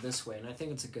to put it this way, and I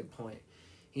think it's a good point.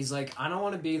 He's like, I don't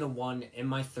want to be the one in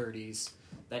my 30s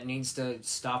that needs to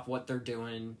stop what they're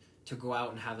doing to go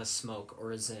out and have a smoke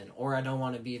or a Zin. Or I don't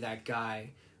want to be that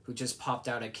guy who just popped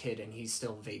out a kid and he's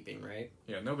still vaping, right?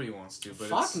 Yeah, nobody wants to, but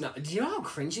Fuck no. Do you know how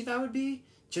cringy that would be?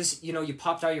 Just, you know, you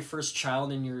popped out your first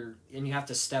child and you have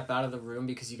to step out of the room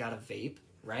because you got a vape,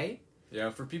 right? Yeah,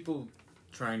 for people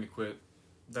trying to quit,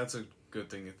 that's a good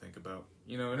thing to think about.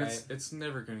 You know, and it's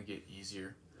never going to get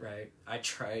easier. Right. I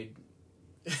tried...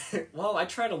 well, I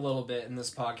tried a little bit in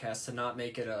this podcast to not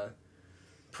make it a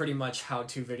pretty much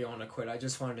how-to video on a quit. I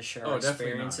just wanted to share our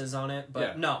experiences on it.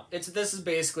 But no, this is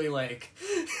basically like...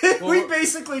 we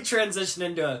basically transitioned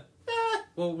into...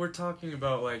 Well, we're talking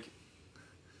about, like...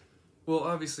 Well,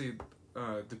 obviously,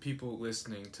 the people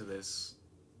listening to this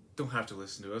don't have to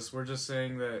listen to us. We're just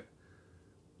saying that,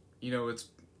 you know, it's...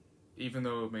 Even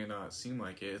though it may not seem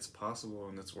like it, it's possible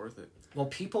and it's worth it. Well,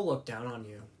 people look down on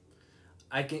you.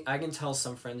 I can tell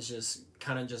some friends just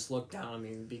kind of just look down on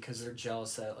me because they're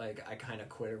jealous that, like, I kind of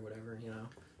quit or whatever, you know?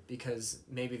 Because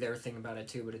maybe they were thinking about it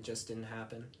too, but it just didn't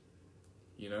happen.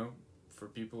 You know, for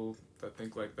people that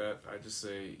think like that, I just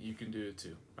say, you can do it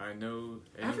too. I know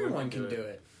everyone can do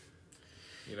it.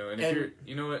 You know, and if you're,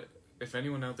 you know what, if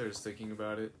anyone out there is thinking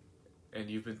about it, and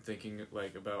you've been thinking,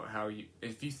 like, about how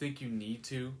if you think you need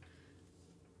to,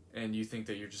 and you think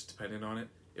that you're just dependent on it,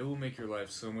 it will make your life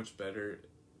so much better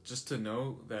just to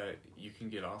know that you can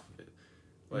get off of it.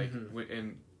 Like,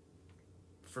 and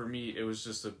for me, it was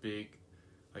just a big,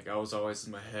 like, I was always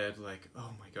in my head, like,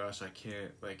 oh my gosh, I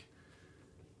can't, like,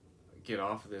 get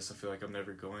off of this. I feel like I'm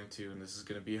never going to, and this is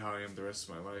going to be how I am the rest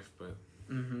of my life, but...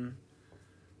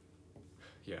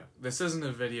 Yeah, this isn't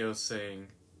a video saying,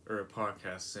 or a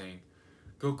podcast saying,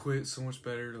 go quit, so much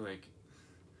better, like,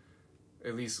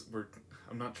 at least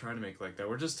I'm not trying to make like that.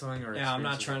 We're just telling our experiences. I'm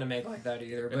not trying to make like that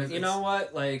either. But you know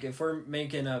what? Like, if we're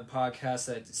making a podcast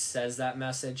that says that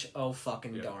message, oh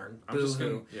fucking darn.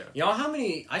 Boo-hoo. You know how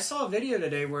many... I saw a video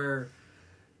today where,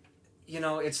 you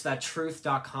know, it's that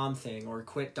truth.com thing, or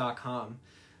quit.com.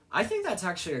 I think that's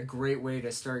actually a great way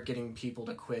to start getting people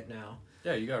to quit now.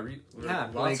 Yeah, you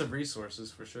got lots of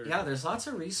resources for sure. Yeah, there's lots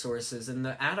of resources. And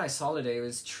the ad I saw today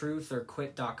was truth or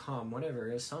quit.com, whatever.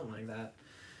 It was something like that.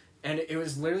 And it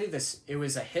was literally it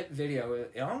was a hit video.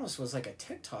 It almost was like a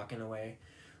TikTok in a way,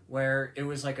 where it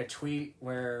was like a tweet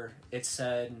where it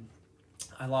said,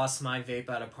 I lost my vape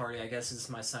at a party. I guess it's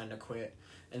my sign to quit.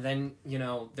 And then, you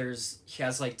know, he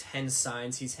has like 10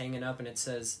 signs he's hanging up and it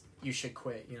says, you should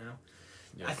quit, you know?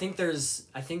 Yeah. I think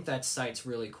that site's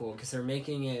really cool because they're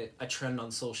making it a trend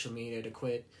on social media to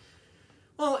quit.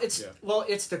 Well,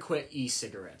 it's to quit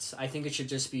e-cigarettes. I think it should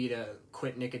just be to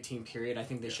quit nicotine, period. I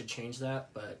think they should change that,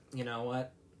 but you know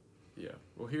what? Yeah.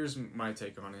 Well, here's my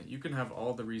take on it. You can have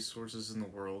all the resources in the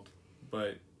world,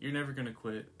 but you're never going to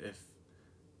quit if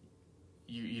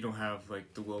you don't have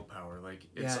like the willpower. Like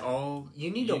it's all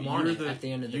you need to want it at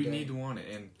the end of the day. You need to want it,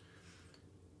 and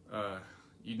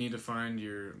you need to find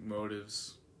your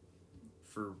motives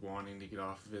for wanting to get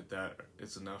off of it. That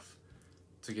it's enough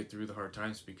to get through the hard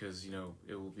times, because you know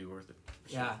it will be worth it.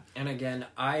 Yeah, and again,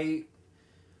 I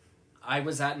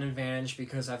was at an advantage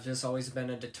because I've just always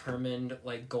been a determined,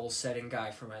 like, goal-setting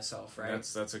guy for myself, right?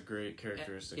 That's a great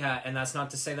characteristic. And that's not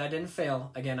to say that I didn't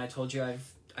fail. Again, I told you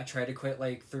I tried to quit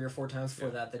like 3 or 4 times before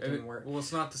that didn't work. Well,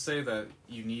 it's not to say that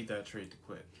you need that trait to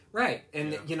quit. Right,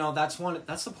 and you know that's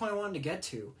the point I wanted to get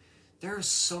to. There are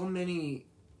so many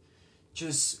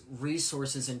just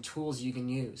resources and tools you can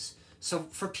use. So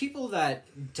for people that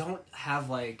don't have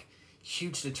like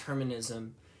huge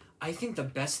determinism, I think the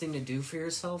best thing to do for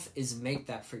yourself is make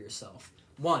that for yourself.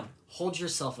 1, hold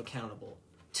yourself accountable.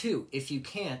 2, if you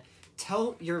can't,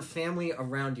 tell your family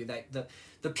around you that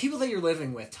the people that you're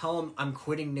living with, tell them I'm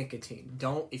quitting nicotine.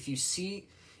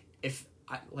 If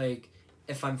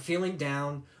I'm feeling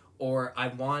down or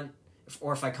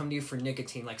if I come to you for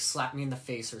nicotine, like slap me in the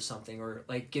face or something, or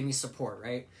like give me support,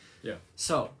 right? Yeah.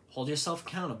 So hold yourself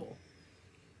accountable.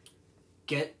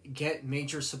 Get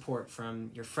major support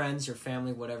from your friends, your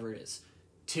family, whatever it is.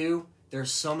 2, there's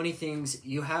so many things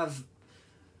you have.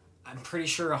 I'm pretty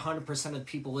sure 100% of the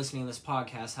people listening to this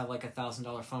podcast have like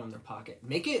 $1,000 phone in their pocket.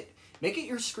 Make it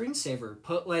your screensaver.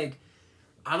 Put like,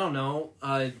 I don't know,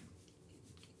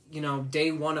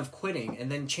 day 1 of quitting, and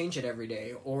then change it every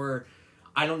day. Or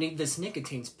I don't need this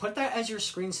nicotine. Put that as your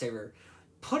screensaver.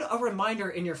 Put a reminder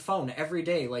in your phone every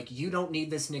day, like, you don't need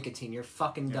this nicotine. You're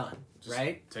fucking done,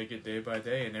 right? Take it day by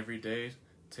day, and every day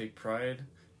take pride.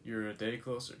 You're a day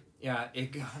closer. Yeah,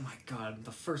 oh my god,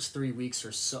 the first 3 weeks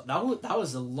are so... That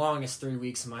was the longest 3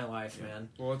 weeks of my life, man.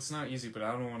 Well, it's not easy, but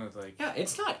I don't want to, like... Yeah,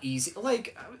 it's not easy.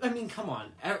 Like, I mean, come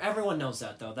on. Everyone knows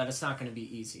that, though, that it's not going to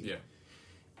be easy. Yeah.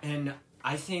 And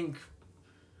I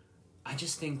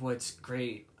just think what's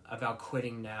great about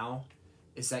quitting now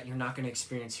is that you're not going to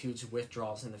experience huge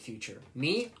withdrawals in the future.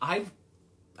 Me, I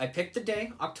picked the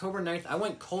day, October 9th. I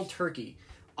went cold turkey.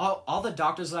 All the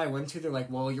doctors that I went to, they're like,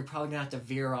 well, you're probably going to have to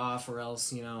veer off, or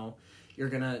else, you're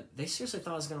going to... They seriously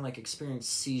thought I was going to, like, experience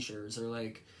seizures or,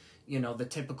 like, the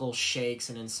typical shakes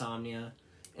and insomnia.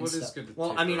 And What is good to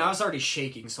Well, I mean, I was already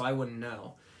shaking, so I wouldn't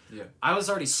know. Yeah. I was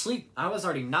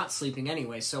already not sleeping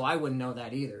anyway, so I wouldn't know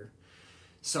that either.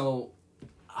 So,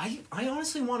 I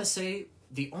honestly want to say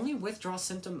the only withdrawal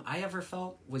symptom I ever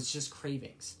felt was just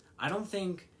cravings. I don't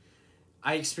think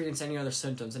I experienced any other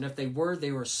symptoms, and if they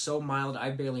were so mild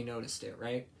I barely noticed it,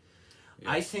 right?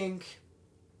 Yeah. I think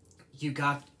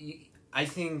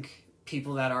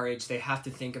people that our age, they have to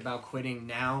think about quitting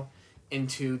now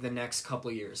into the next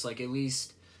couple years. Like, at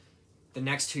least the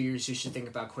next 2 years you should think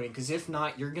about quitting, because if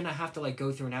not, you're gonna have to, like,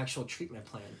 go through an actual treatment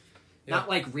plan. Yeah. Not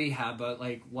like rehab, but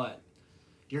like what?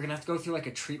 You're going to have to go through, like,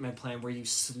 a treatment plan where you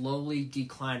slowly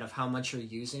decline of how much you're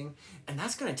using. And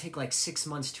that's going to take, like, 6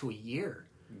 months to a year.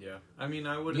 Yeah. I mean,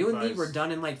 I would advise... You and me were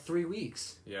done in, like, 3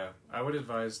 weeks. Yeah. I would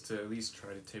advise to at least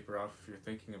try to taper off if you're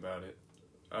thinking about it.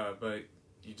 But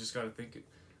you just got to think,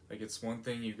 like, it's one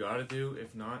thing you got to do.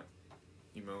 If not,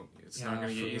 it's not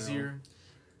going to get easier.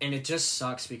 And it just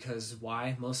sucks because,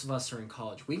 why? Most of us are in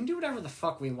college. We can do whatever the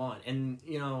fuck we want. And,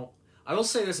 I will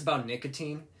say this about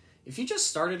nicotine. If you just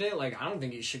started it, like, I don't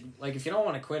think you should... Like, if you don't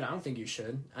want to quit, I don't think you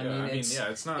should.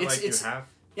 It's not like you have...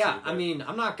 Yeah, I mean,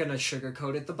 I'm not going to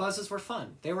sugarcoat it. The buzzes were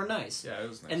fun. They were nice. Yeah, it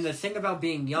was nice. And the thing about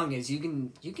being young is you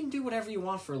can do whatever you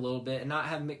want for a little bit and not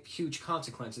have huge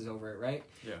consequences over it, right?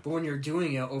 Yeah. But when you're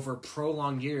doing it over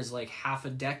prolonged years, like half a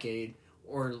decade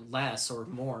or less or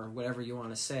more, whatever you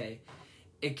want to say,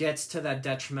 it gets to that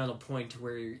detrimental point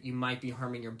where you might be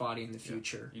harming your body in the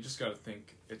future. You just got to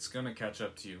think it's going to catch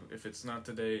up to you. If it's not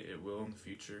today, it will in the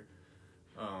future.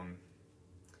 And,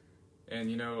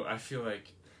 I feel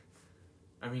like,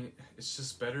 it's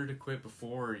just better to quit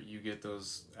before you get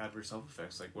those adverse health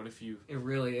effects. Like, what if you... It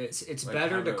really is. It's like,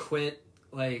 better to quit,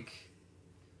 like...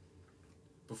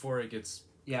 Before it gets,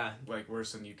 yeah, like,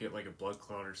 worse and you get, like, a blood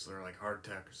clot or like, heart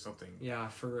attack or something. Yeah,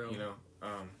 for real.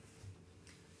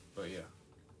 But, yeah.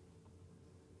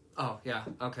 Oh, yeah,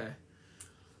 okay.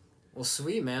 Well,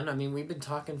 sweet, man. I mean, we've been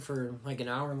talking for like an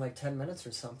hour and like 10 minutes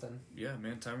or something. Yeah,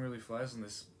 man, time really flies on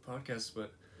this podcast,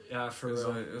 but yeah, for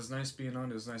real. It was nice being on.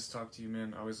 It was nice to talk to you,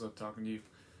 man. I always love talking to you.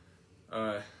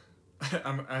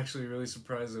 I'm actually really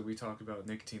surprised that we talked about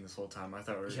nicotine this whole time. I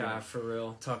thought we were gonna for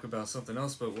real talk about something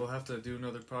else, but we'll have to do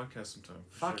another podcast sometime.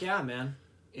 Fuck sure. Yeah, man.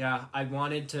 Yeah, I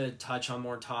wanted to touch on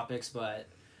more topics, but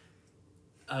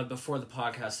before the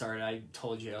podcast started, I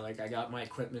told you, like, I got my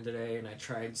equipment today and I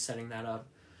tried setting that up.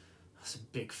 It was a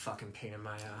big fucking pain in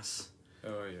my ass.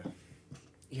 Oh, yeah.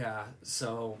 Yeah,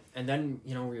 so, and then,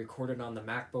 we recorded on the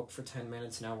MacBook for 10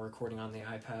 minutes, now we're recording on the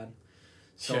iPad.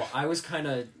 So Yeah. I was kind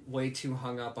of way too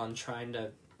hung up on trying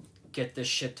to get this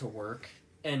shit to work.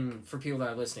 And for people that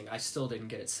are listening, I still didn't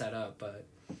get it set up, but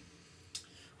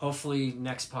hopefully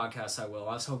next podcast I will.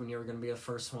 I was hoping you were going to be the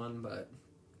first one, but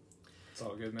It's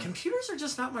all good, man. computers are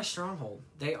just not my stronghold.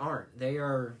 They aren't. They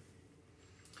are...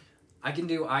 I can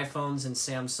do iPhones and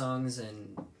Samsungs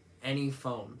and any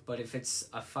phone, but if it's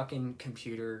a fucking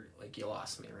computer, like, you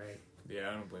lost me, right? Yeah,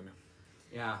 I don't blame you.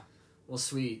 Yeah. Well,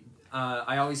 sweet.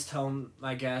 I always tell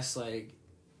my guests, like,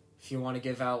 if you want to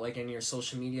give out, like, in your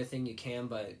social media thing, you can,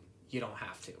 but you don't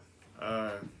have to.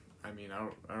 I mean, I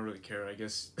don't really care. I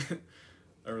guess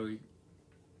I really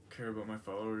care about my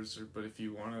followers, but if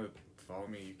you want to follow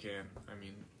me, you can. I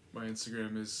mean, my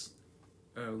Instagram is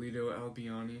Lido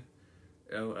Albiani,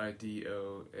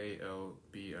 LidoAlbiani.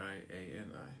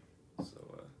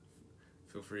 So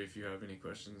feel free if you have any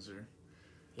questions or...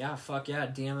 Yeah, fuck yeah.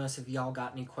 DM us if y'all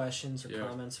got any questions or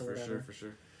comments or whatever. For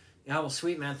sure. Yeah, well,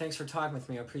 sweet, man. Thanks for talking with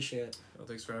me. I appreciate it. Well,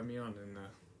 thanks for having me on, and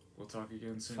we'll talk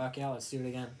again soon. Fuck yeah, let's do it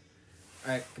again.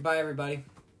 All right, goodbye, everybody.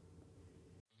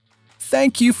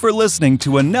 Thank you for listening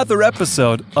to another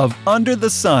episode of Under the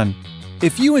Sun.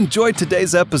 If you enjoyed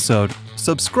today's episode,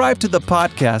 subscribe to the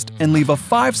podcast and leave a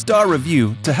 5-star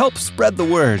review to help spread the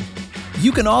word.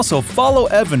 You can also follow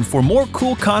Evan for more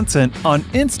cool content on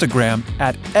Instagram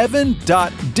at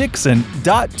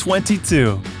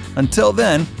evan.dixon.22. Until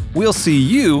then, we'll see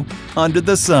you under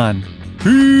the sun.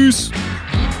 Peace!